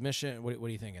 chokeout, submission. What are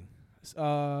you thinking?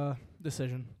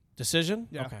 Decision. Decision?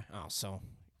 Yeah. Okay. Oh, so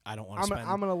I don't want to spend.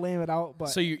 I'm gonna lame it out, but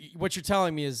so what you're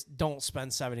telling me is don't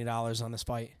spend $70 on this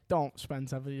fight. Don't spend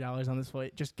 $70 on this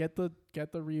fight. Just get the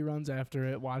reruns after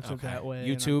it. Watch it that way.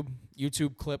 YouTube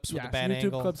clips with the bad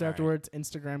angle. YouTube clips afterwards. Right.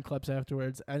 Instagram clips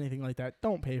afterwards. Anything like that.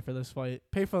 Don't pay for this fight.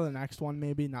 Pay for the next one,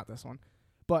 maybe not this one.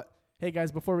 But hey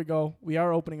guys, before we go, we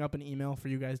are opening up an email for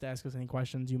you guys to ask us any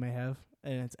questions you may have.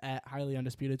 And it's at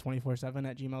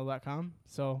highlyundisputed247@gmail.com.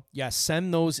 So yeah,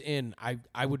 send those in.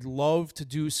 I would love to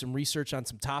do some research on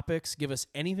some topics. Give us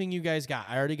anything you guys got.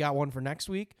 I already got one for next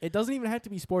week. It doesn't even have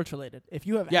to be sports related. If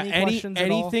you have any questions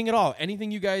anything at all, anything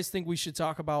you guys think we should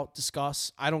talk about,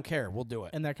 discuss, I don't care. We'll do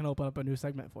it. And that can open up a new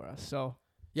segment for us. So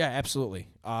yeah, absolutely.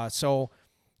 So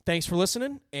thanks for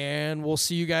listening, and we'll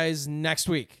see you guys next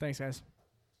week. Thanks, guys.